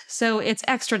death, so it's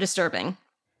extra disturbing.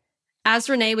 As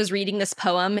Renee was reading this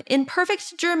poem, in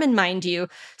perfect German, mind you,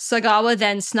 Sagawa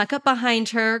then snuck up behind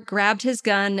her, grabbed his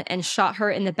gun, and shot her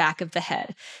in the back of the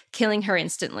head, killing her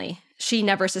instantly. She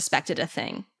never suspected a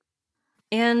thing.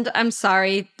 And I'm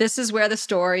sorry, this is where the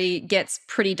story gets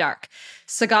pretty dark.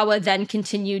 Sagawa then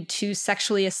continued to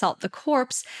sexually assault the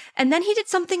corpse, and then he did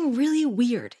something really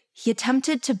weird. He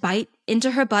attempted to bite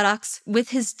into her buttocks with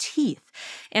his teeth,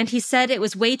 and he said it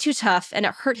was way too tough and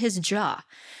it hurt his jaw,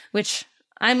 which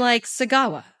I'm like,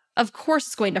 Sagawa, of course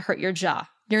it's going to hurt your jaw.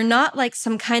 You're not like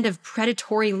some kind of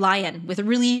predatory lion with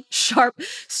really sharp,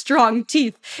 strong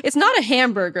teeth. It's not a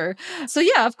hamburger. So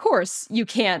yeah, of course, you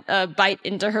can't bite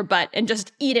into her butt and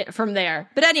just eat it from there.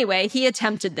 But anyway, he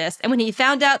attempted this. And when he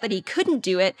found out that he couldn't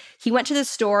do it, he went to the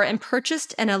store and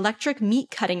purchased an electric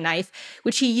meat cutting knife,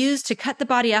 which he used to cut the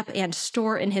body up and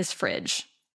store in his fridge.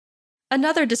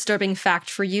 Another disturbing fact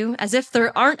for you, as if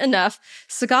there aren't enough,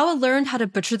 Sagawa learned how to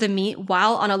butcher the meat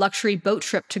while on a luxury boat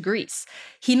trip to Greece.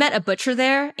 He met a butcher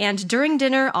there, and during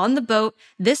dinner on the boat,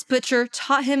 this butcher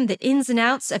taught him the ins and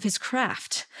outs of his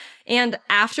craft. And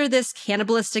after this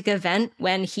cannibalistic event,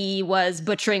 when he was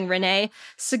butchering Renee,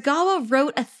 Sagawa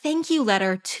wrote a thank you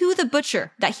letter to the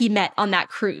butcher that he met on that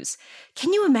cruise.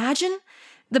 Can you imagine?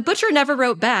 The butcher never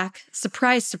wrote back.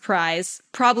 Surprise, surprise.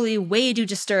 Probably way too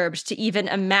disturbed to even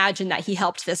imagine that he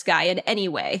helped this guy in any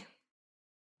way.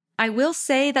 I will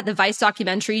say that the Vice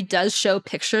documentary does show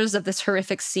pictures of this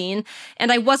horrific scene,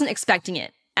 and I wasn't expecting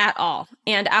it at all.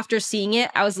 And after seeing it,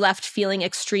 I was left feeling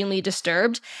extremely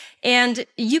disturbed. And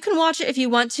you can watch it if you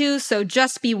want to, so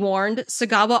just be warned.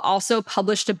 Sagawa also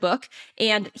published a book,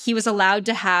 and he was allowed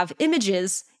to have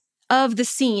images of the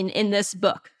scene in this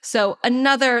book. So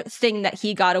another thing that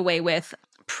he got away with.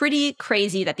 Pretty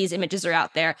crazy that these images are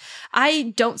out there.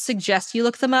 I don't suggest you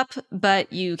look them up,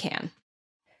 but you can.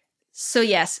 So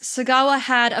yes, Sagawa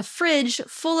had a fridge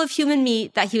full of human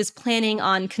meat that he was planning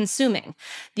on consuming.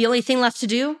 The only thing left to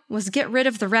do was get rid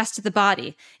of the rest of the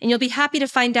body, and you'll be happy to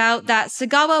find out that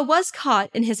Sagawa was caught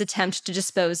in his attempt to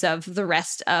dispose of the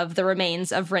rest of the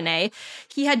remains of Renee.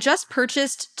 He had just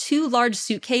purchased 2 large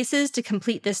suitcases to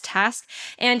complete this task,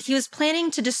 and he was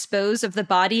planning to dispose of the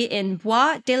body in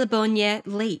Bois de la Bonne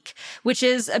Lake, which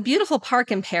is a beautiful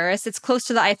park in Paris. It's close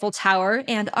to the Eiffel Tower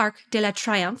and Arc de la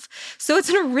Triomphe, so it's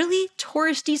in a really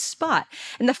touristy spot.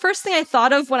 And the first thing I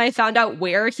thought of when I found out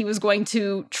where he was going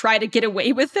to try to get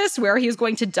away with this, where he was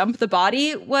going to dump the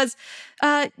body, was,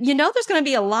 there's going to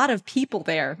be a lot of people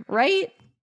there, right?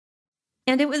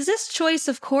 And it was this choice,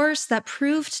 of course, that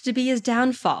proved to be his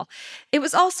downfall. It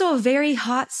was also a very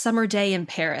hot summer day in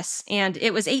Paris, and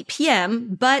it was 8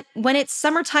 p.m., but when it's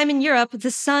summertime in Europe,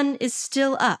 the sun is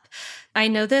still up. I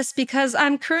know this because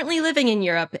I'm currently living in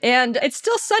Europe, and it's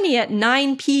still sunny at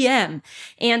 9 p.m.,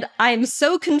 and I'm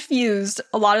so confused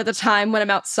a lot of the time when I'm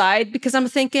outside because I'm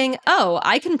thinking, oh,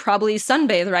 I can probably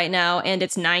sunbathe right now, and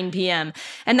it's 9 p.m.,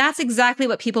 and that's exactly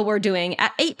what people were doing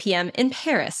at 8 p.m. in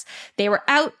Paris. They were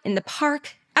out in the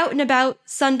park, out and about,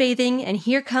 sunbathing, and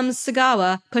here comes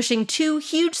Sagawa pushing 2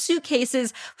 huge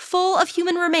suitcases full of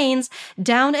human remains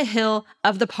down a hill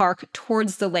of the park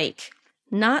towards the lake.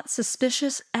 Not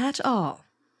suspicious at all.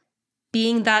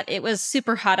 Being that it was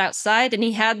super hot outside and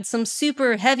he had some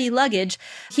super heavy luggage,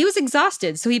 he was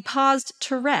exhausted, so he paused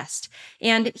to rest,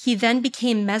 and he then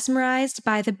became mesmerized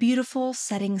by the beautiful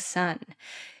setting sun.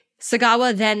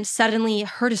 Sagawa then suddenly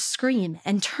heard a scream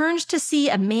and turned to see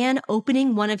a man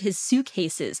opening one of his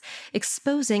suitcases,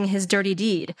 exposing his dirty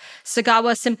deed.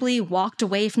 Sagawa simply walked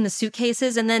away from the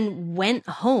suitcases and then went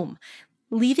home,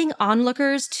 leaving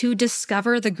onlookers to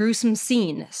discover the gruesome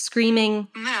scene, screaming,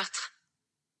 "Meurtre!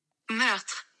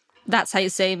 Meurtre!" That's how you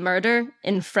say murder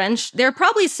in French. They're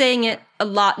probably saying it a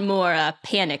lot more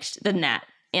panicked than that,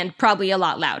 and probably a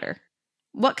lot louder.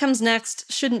 What comes next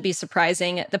shouldn't be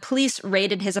surprising. The police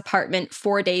raided his apartment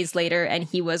 4 days later, and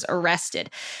he was arrested.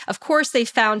 Of course, they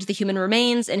found the human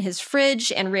remains in his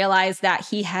fridge and realized that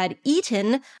he had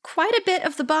eaten quite a bit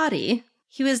of the body.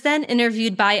 He was then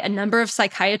interviewed by a number of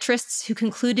psychiatrists who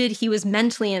concluded he was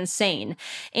mentally insane,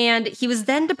 and he was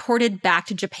then deported back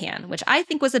to Japan, which I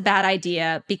think was a bad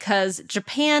idea because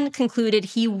Japan concluded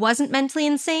he wasn't mentally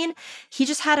insane, he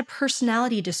just had a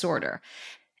personality disorder.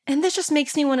 And this just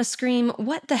makes me want to scream,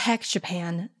 what the heck,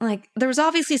 Japan? Like, there was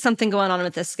obviously something going on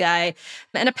with this guy,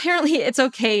 and apparently it's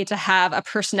okay to have a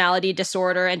personality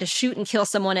disorder and to shoot and kill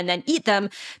someone and then eat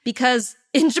them, because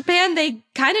in Japan, they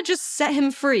kind of just set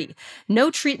him free.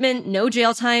 No treatment, no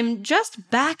jail time, just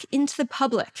back into the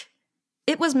public.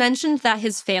 It was mentioned that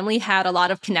his family had a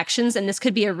lot of connections, and this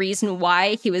could be a reason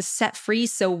why he was set free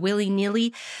so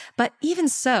willy-nilly, but even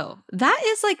so, that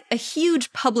is like a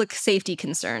huge public safety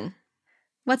concern.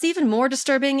 What's even more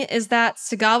disturbing is that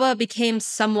Sagawa became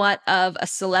somewhat of a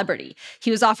celebrity. He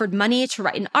was offered money to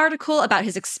write an article about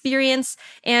his experience,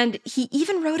 and he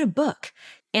even wrote a book.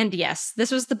 And yes,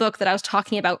 this was the book that I was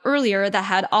talking about earlier that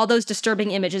had all those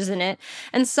disturbing images in it,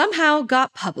 and somehow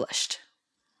got published.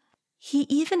 He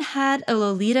even had a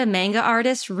Lolita manga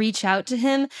artist reach out to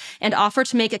him and offer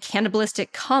to make a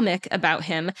cannibalistic comic about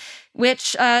him,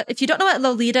 which, if you don't know what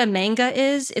Lolita manga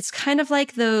is, it's kind of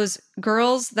like those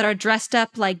girls that are dressed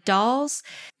up like dolls.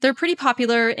 They're pretty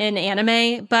popular in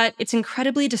anime, but it's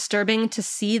incredibly disturbing to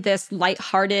see this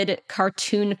lighthearted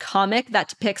cartoon comic that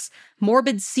depicts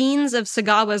morbid scenes of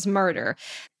Sagawa's murder.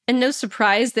 And no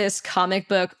surprise, this comic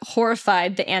book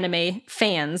horrified the anime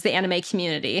fans, the anime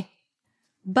community.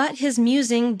 But his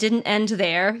musing didn't end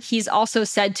there. He's also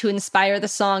said to inspire the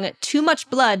song Too Much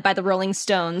Blood by the Rolling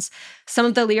Stones. Some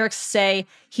of the lyrics say,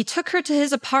 he took her to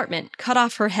his apartment, cut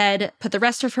off her head, put the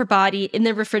rest of her body in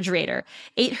the refrigerator,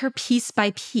 ate her piece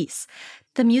by piece.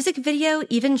 The music video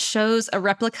even shows a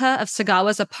replica of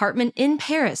Sagawa's apartment in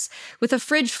Paris, with a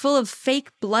fridge full of fake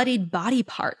bloodied body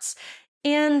parts.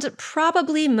 And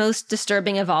probably most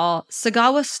disturbing of all,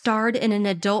 Sagawa starred in an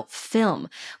adult film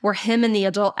where him and the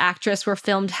adult actress were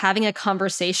filmed having a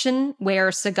conversation where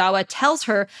Sagawa tells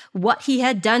her what he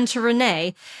had done to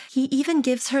Renee. He even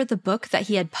gives her the book that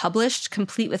he had published,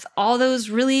 complete with all those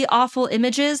really awful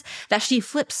images that she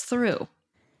flips through.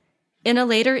 In a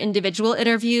later individual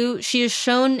interview, she is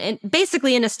shown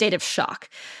basically in a state of shock.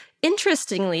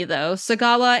 Interestingly, though,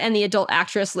 Sagawa and the adult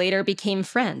actress later became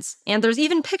friends, and there's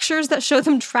even pictures that show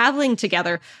them traveling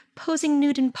together, posing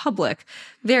nude in public.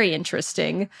 Very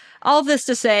interesting. All of this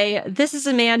to say, this is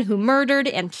a man who murdered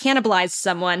and cannibalized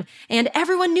someone, and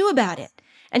everyone knew about it.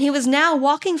 And he was now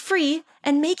walking free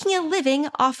and making a living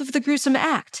off of the gruesome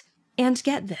act. And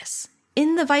get this.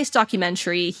 In the Vice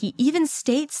documentary, he even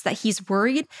states that he's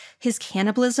worried his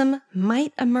cannibalism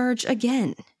might emerge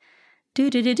again.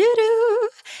 Do-do-do-do-do.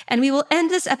 And we will end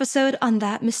this episode on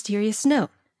that mysterious note.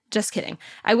 Just kidding.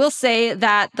 I will say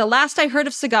that the last I heard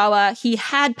of Sagawa, he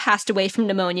had passed away from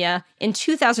pneumonia in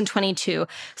 2022,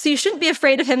 so you shouldn't be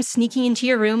afraid of him sneaking into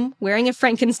your room wearing a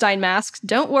Frankenstein mask.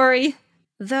 Don't worry.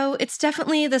 Though it's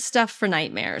definitely the stuff for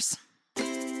nightmares.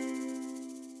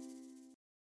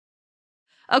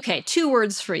 Okay, 2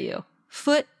 words for you.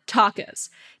 Foot tacos.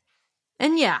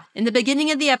 And yeah, in the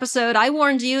beginning of the episode, I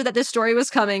warned you that this story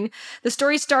was coming. The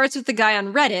story starts with the guy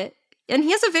on Reddit, and he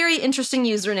has a very interesting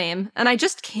username, and I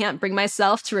just can't bring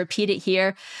myself to repeat it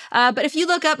here. But if you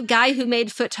look up guy who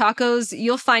made foot tacos,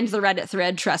 you'll find the Reddit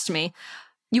thread, trust me.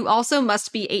 You also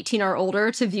must be 18 or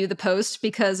older to view the post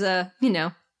because,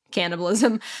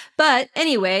 cannibalism. But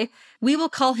anyway, we will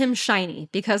call him Shiny,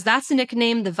 because that's the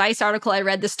nickname the Vice article I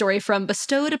read the story from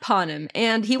bestowed upon him,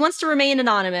 and he wants to remain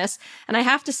anonymous, and I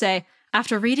have to say,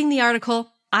 after reading the article,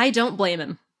 I don't blame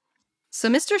him. So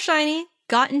Mr. Shiny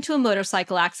got into a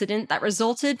motorcycle accident that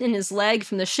resulted in his leg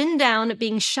from the shin down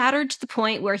being shattered to the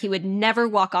point where he would never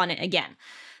walk on it again.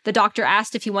 The doctor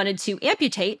asked if he wanted to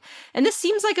amputate, and this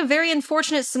seems like a very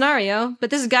unfortunate scenario, but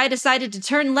this guy decided to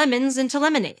turn lemons into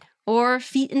lemonade, or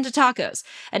feet into tacos,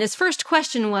 and his first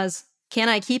question was, can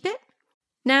I keep it?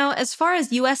 Now, as far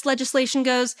as US legislation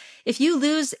goes, if you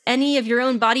lose any of your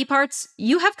own body parts,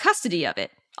 you have custody of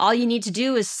it. All you need to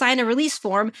do is sign a release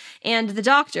form, and the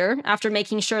doctor, after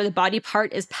making sure the body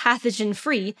part is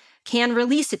pathogen-free, can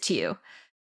release it to you.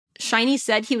 Shiny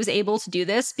said he was able to do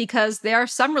this because there are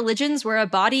some religions where a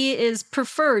body is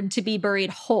preferred to be buried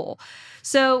whole.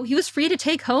 So he was free to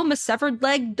take home a severed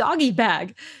leg doggy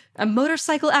bag, a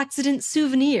motorcycle accident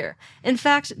souvenir. In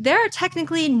fact, there are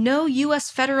technically no US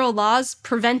federal laws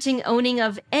preventing owning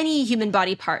of any human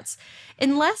body parts,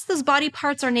 unless those body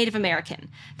parts are Native American.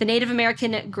 The Native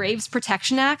American Graves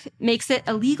Protection Act makes it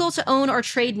illegal to own or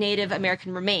trade Native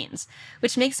American remains,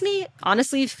 which makes me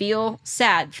honestly feel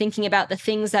sad thinking about the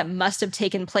things that must have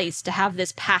taken place to have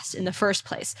this passed in the first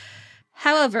place.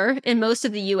 However, in most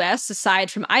of the US, aside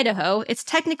from Idaho, it's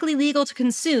technically legal to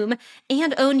consume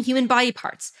and own human body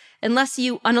parts, unless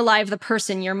you unalive the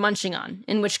person you're munching on,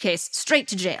 in which case, straight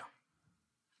to jail.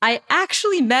 I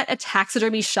actually met a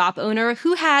taxidermy shop owner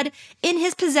who had, in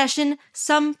his possession,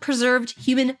 some preserved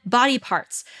human body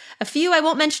parts. A few I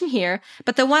won't mention here,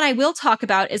 but the one I will talk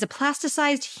about is a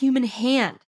plasticized human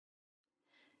hand.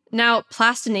 Now,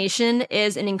 plastination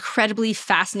is an incredibly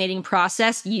fascinating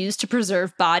process used to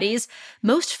preserve bodies,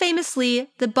 most famously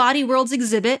the Body Worlds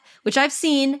exhibit, which I've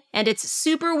seen, and it's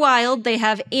super wild. They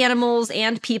have animals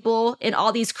and people in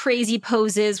all these crazy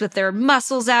poses with their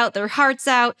muscles out, their hearts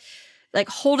out, like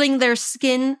holding their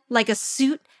skin like a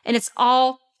suit, and it's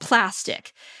all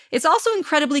plastic. It's also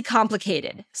incredibly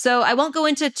complicated, so I won't go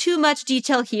into too much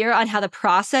detail here on how the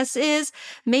process is.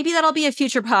 Maybe that'll be a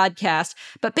future podcast,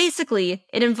 but basically,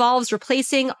 it involves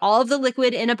replacing all of the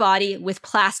liquid in a body with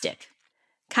plastic.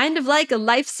 Kind of like a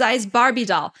life-size Barbie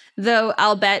doll, though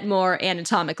I'll bet more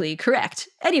anatomically correct.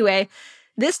 Anyway,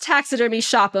 This taxidermy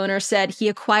shop owner said he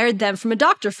acquired them from a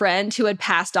doctor friend who had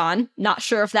passed on. Not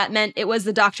sure if that meant it was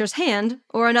the doctor's hand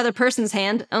or another person's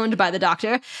hand owned by the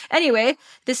doctor. Anyway,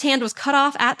 this hand was cut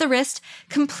off at the wrist,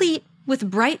 complete with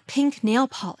bright pink nail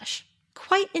polish.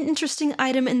 Quite an interesting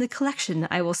item in the collection,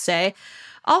 I will say.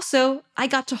 Also, I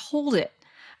got to hold it.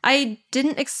 I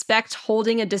didn't expect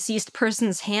holding a deceased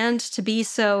person's hand to be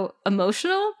so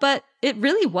emotional, but it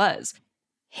really was.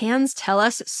 Hands tell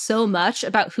us so much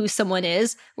about who someone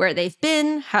is, where they've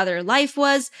been, how their life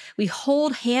was. We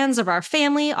hold hands of our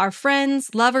family, our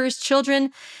friends, lovers,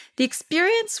 children. The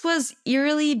experience was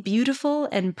eerily beautiful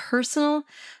and personal,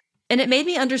 and it made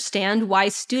me understand why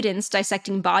students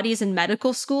dissecting bodies in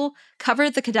medical school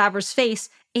covered the cadaver's face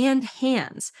and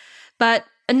hands. But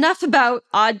enough about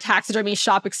odd taxidermy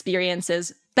shop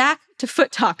experiences. Back to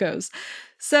foot tacos.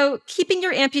 So, keeping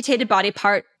your amputated body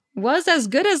part was as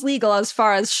good as legal as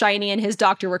far as Shiny and his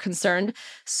doctor were concerned.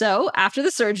 So, after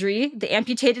the surgery, the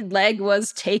amputated leg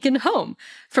was taken home.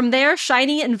 From there,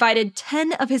 Shiny invited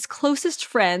 10 of his closest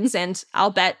friends, and I'll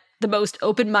bet the most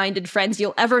open-minded friends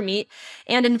you'll ever meet,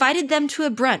 and invited them to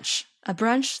a brunch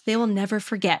they will never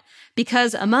forget,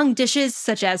 because among dishes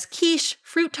such as quiche,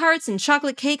 fruit tarts, and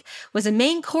chocolate cake was a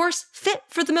main course fit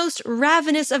for the most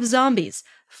ravenous of zombies,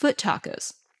 foot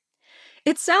tacos.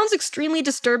 It sounds extremely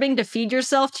disturbing to feed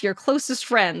yourself to your closest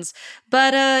friends,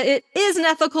 but it is an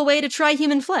ethical way to try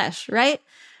human flesh, right?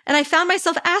 And I found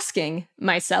myself asking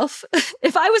myself,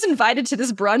 if I was invited to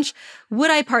this brunch, would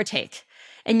I partake?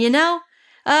 And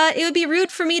it would be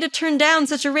rude for me to turn down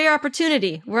such a rare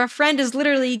opportunity, where a friend is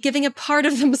literally giving a part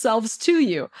of themselves to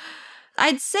you.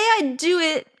 I'd say I'd do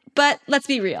it, but let's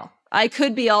be real. I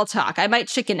could be all talk. I might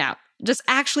chicken out. Just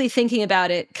actually thinking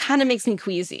about it kind of makes me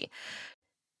queasy.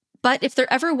 But if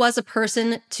there ever was a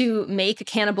person to make a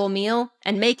cannibal meal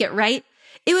and make it right,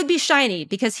 it would be Shiny,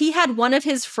 because he had one of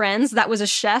his friends that was a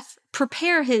chef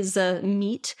prepare his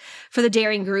meat for the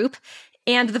daring group.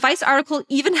 And the Vice article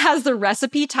even has the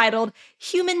recipe titled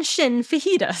Human Shin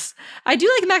Fajitas. I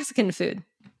do like Mexican food,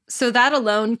 so that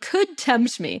alone could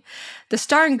tempt me. The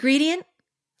star ingredient,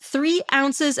 3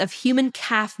 ounces of human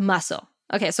calf muscle.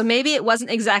 Okay, so maybe it wasn't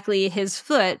exactly his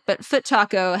foot, but foot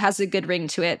taco has a good ring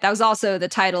to it. That was also the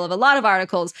title of a lot of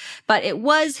articles, but it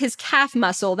was his calf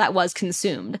muscle that was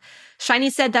consumed. Shiny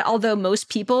said that although most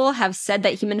people have said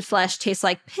that human flesh tastes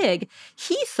like pig,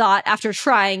 he thought after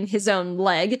trying his own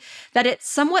leg that it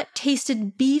somewhat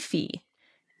tasted beefy.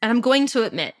 And I'm going to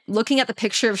admit, looking at the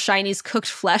picture of Shiny's cooked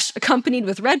flesh accompanied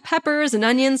with red peppers and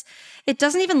onions, it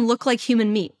doesn't even look like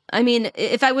human meat. I mean,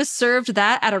 if I was served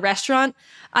that at a restaurant,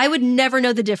 I would never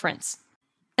know the difference.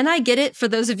 And I get it for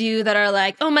those of you that are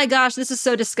like, oh my gosh, this is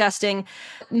so disgusting.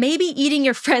 Maybe eating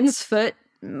your friend's foot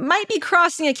might be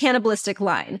crossing a cannibalistic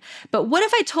line. But what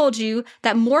if I told you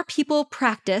that more people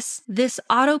practice this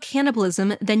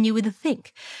auto-cannibalism than you would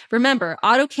think? Remember,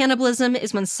 auto-cannibalism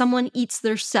is when someone eats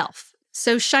their self.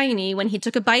 So Shiny, when he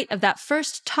took a bite of that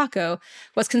first taco,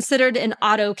 was considered an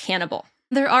auto-cannibal.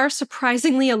 There are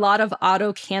surprisingly a lot of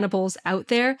auto-cannibals out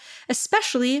there,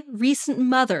 especially recent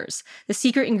mothers. The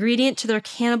secret ingredient to their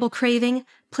cannibal craving,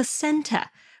 placenta.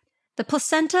 The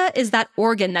placenta is that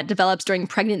organ that develops during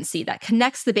pregnancy that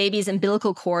connects the baby's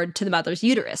umbilical cord to the mother's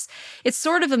uterus. It's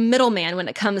sort of a middleman when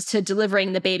it comes to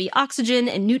delivering the baby oxygen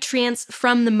and nutrients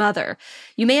from the mother.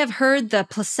 You may have heard the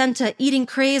placenta eating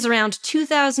craze around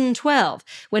 2012,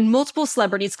 when multiple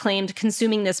celebrities claimed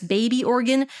consuming this baby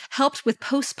organ helped with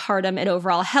postpartum and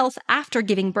overall health after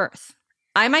giving birth.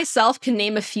 I myself can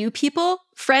name a few people,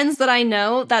 friends that I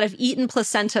know, that have eaten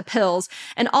placenta pills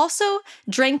and also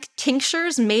drank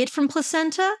tinctures made from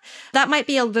placenta. That might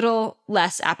be a little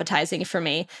less appetizing for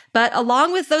me. But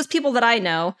along with those people that I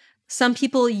know, some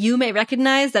people you may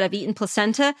recognize that have eaten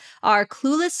placenta are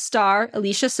Clueless star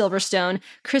Alicia Silverstone,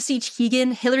 Chrissy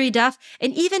Teigen, Hilary Duff,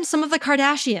 and even some of the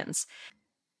Kardashians.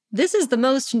 This is the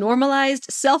most normalized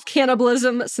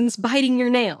self-cannibalism since biting your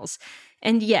nails.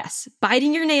 And yes,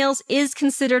 biting your nails is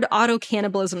considered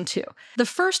auto-cannibalism too. The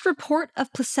first report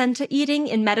of placenta eating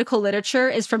in medical literature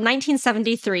is from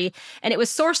 1973, and it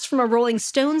was sourced from a Rolling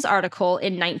Stones article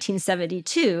in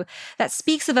 1972 that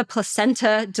speaks of a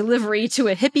placenta delivery to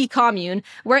a hippie commune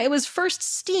where it was first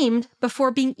steamed before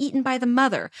being eaten by the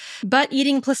mother. But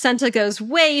eating placenta goes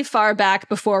way far back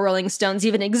before Rolling Stones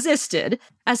even existed,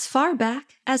 as far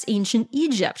back as ancient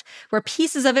Egypt, where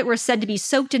pieces of it were said to be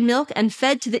soaked in milk and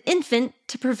fed to the infant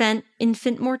to prevent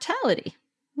infant mortality.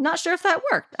 Not sure if that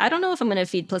worked. I don't know if I'm going to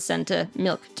feed placenta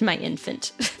milk to my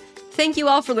infant. Thank you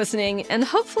all for listening, and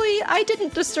hopefully I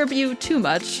didn't disturb you too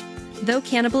much. Though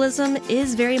cannibalism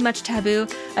is very much taboo,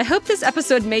 I hope this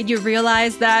episode made you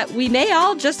realize that we may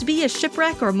all just be a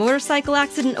shipwreck or motorcycle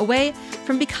accident away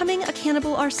from becoming a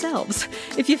cannibal ourselves.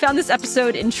 If you found this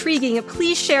episode intriguing,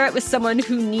 please share it with someone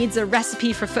who needs a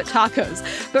recipe for foot tacos.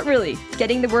 But really,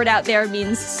 getting the word out there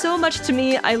means so much to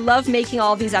me. I love making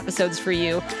all these episodes for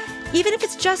you. Even if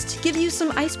it's just to give you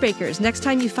some icebreakers next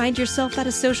time you find yourself at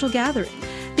a social gathering.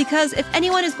 Because if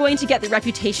anyone is going to get the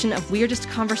reputation of weirdest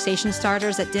conversation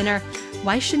starters at dinner,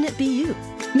 why shouldn't it be you?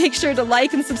 Make sure to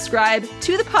like and subscribe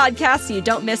to the podcast so you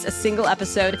don't miss a single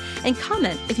episode, and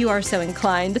comment if you are so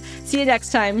inclined. See you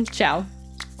next time. Ciao.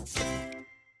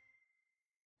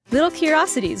 Little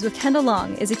Curiosities with Kendall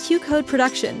Long is a Q-Code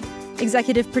production.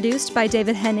 Executive produced by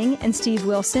David Henning and Steve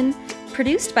Wilson.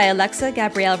 Produced by Alexa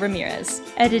Gabrielle Ramirez.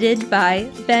 Edited by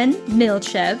Ben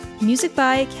Milchev. Music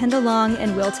by Kendall Long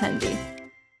and Will Tenby.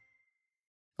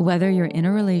 Whether you're in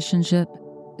a relationship,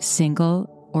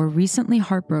 single, or recently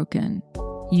heartbroken,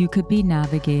 you could be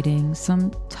navigating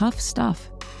some tough stuff.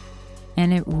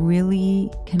 And it really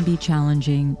can be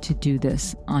challenging to do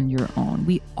this on your own.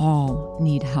 We all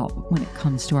need help when it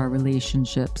comes to our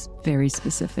relationships, very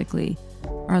specifically,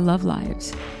 our love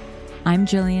lives. I'm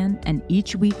Jillian, and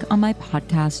each week on my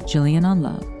podcast, Jillian on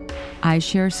Love, I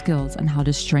share skills on how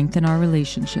to strengthen our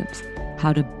relationships,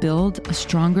 how to build a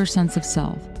stronger sense of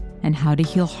self, and how to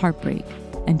heal heartbreak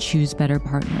and choose better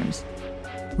partners.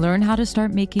 Learn how to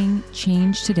start making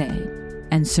change today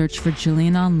and search for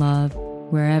Jillian on Love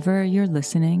wherever you're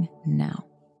listening now.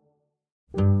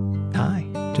 Hi,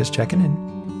 just checking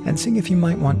in and seeing if you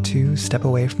might want to step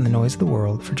away from the noise of the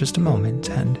world for just a moment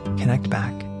and connect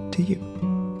back to you.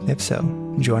 If so,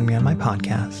 join me on my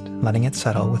podcast, Letting It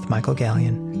Settle with Michael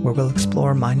Gallion, where we'll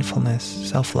explore mindfulness,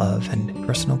 self-love, and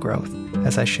personal growth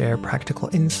as I share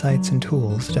practical insights and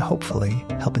tools to hopefully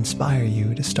help inspire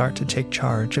you to start to take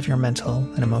charge of your mental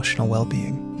and emotional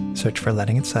well-being. Search for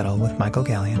Letting It Settle with Michael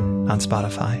Gallion on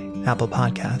Spotify, Apple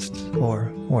Podcasts, or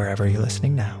wherever you're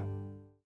listening now.